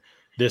season.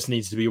 This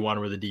needs to be one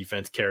where the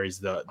defense carries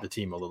the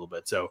team a little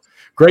bit. So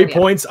great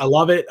points. I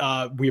love it.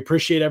 We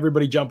appreciate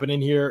everybody jumping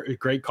in here.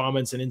 Great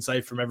comments and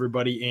insight from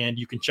everybody. And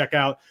you can check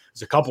out,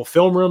 there's a couple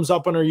film rooms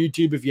up on our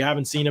YouTube. If you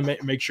haven't seen them,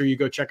 make sure you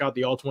go check out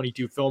the All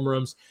 22 film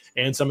rooms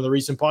and some of the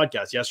recent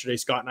podcasts. Yesterday,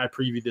 Scott and I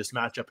previewed this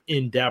matchup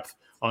in depth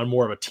on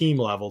more of a team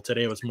level.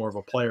 Today was more of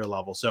a player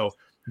level. So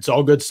it's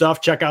all good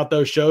stuff. Check out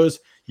those shows.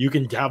 You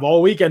can have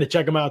all weekend to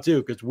check them out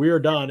too, because we're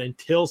done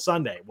until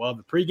Sunday. We'll have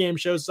the pregame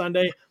show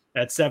Sunday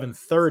at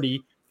 7:30,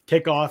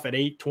 kickoff at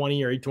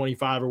 8:20 or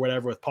 8:25 or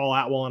whatever with Paul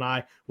Atwell and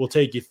I. We'll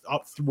take you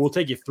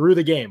through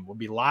the game. We'll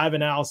be live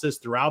analysis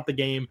throughout the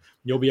game.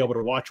 You'll be able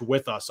to watch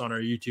with us on our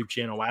YouTube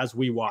channel as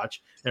we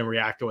watch and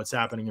react to what's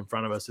happening in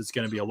front of us. It's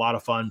going to be a lot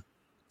of fun.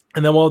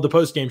 And then we'll have the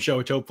post-game show,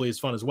 which hopefully is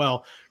fun as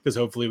well, because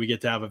hopefully we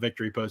get to have a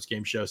victory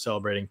post-game show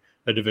celebrating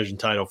a division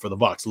title for the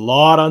Bucs. A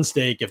lot on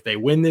stake. If they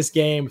win this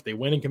game, if they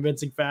win in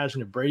convincing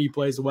fashion, if Brady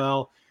plays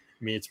well,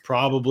 I mean, it's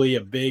probably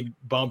a big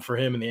bump for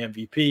him in the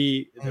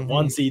MVP. The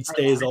 1 seed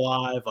stays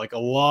alive. Like a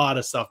lot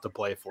of stuff to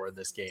play for in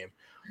this game.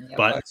 Yeah,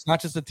 but it's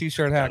not just a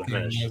t-shirt hat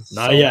game.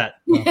 Not yet.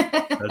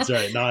 That's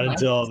right. Not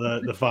until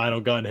the final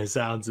gun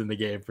sounds in the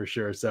game for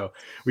sure. So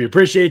we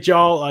appreciate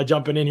y'all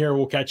jumping in here.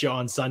 We'll catch you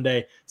on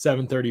Sunday,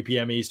 7:30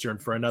 p.m. Eastern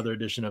for another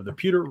edition of the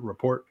Pewter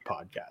Report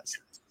podcast.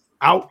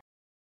 Out.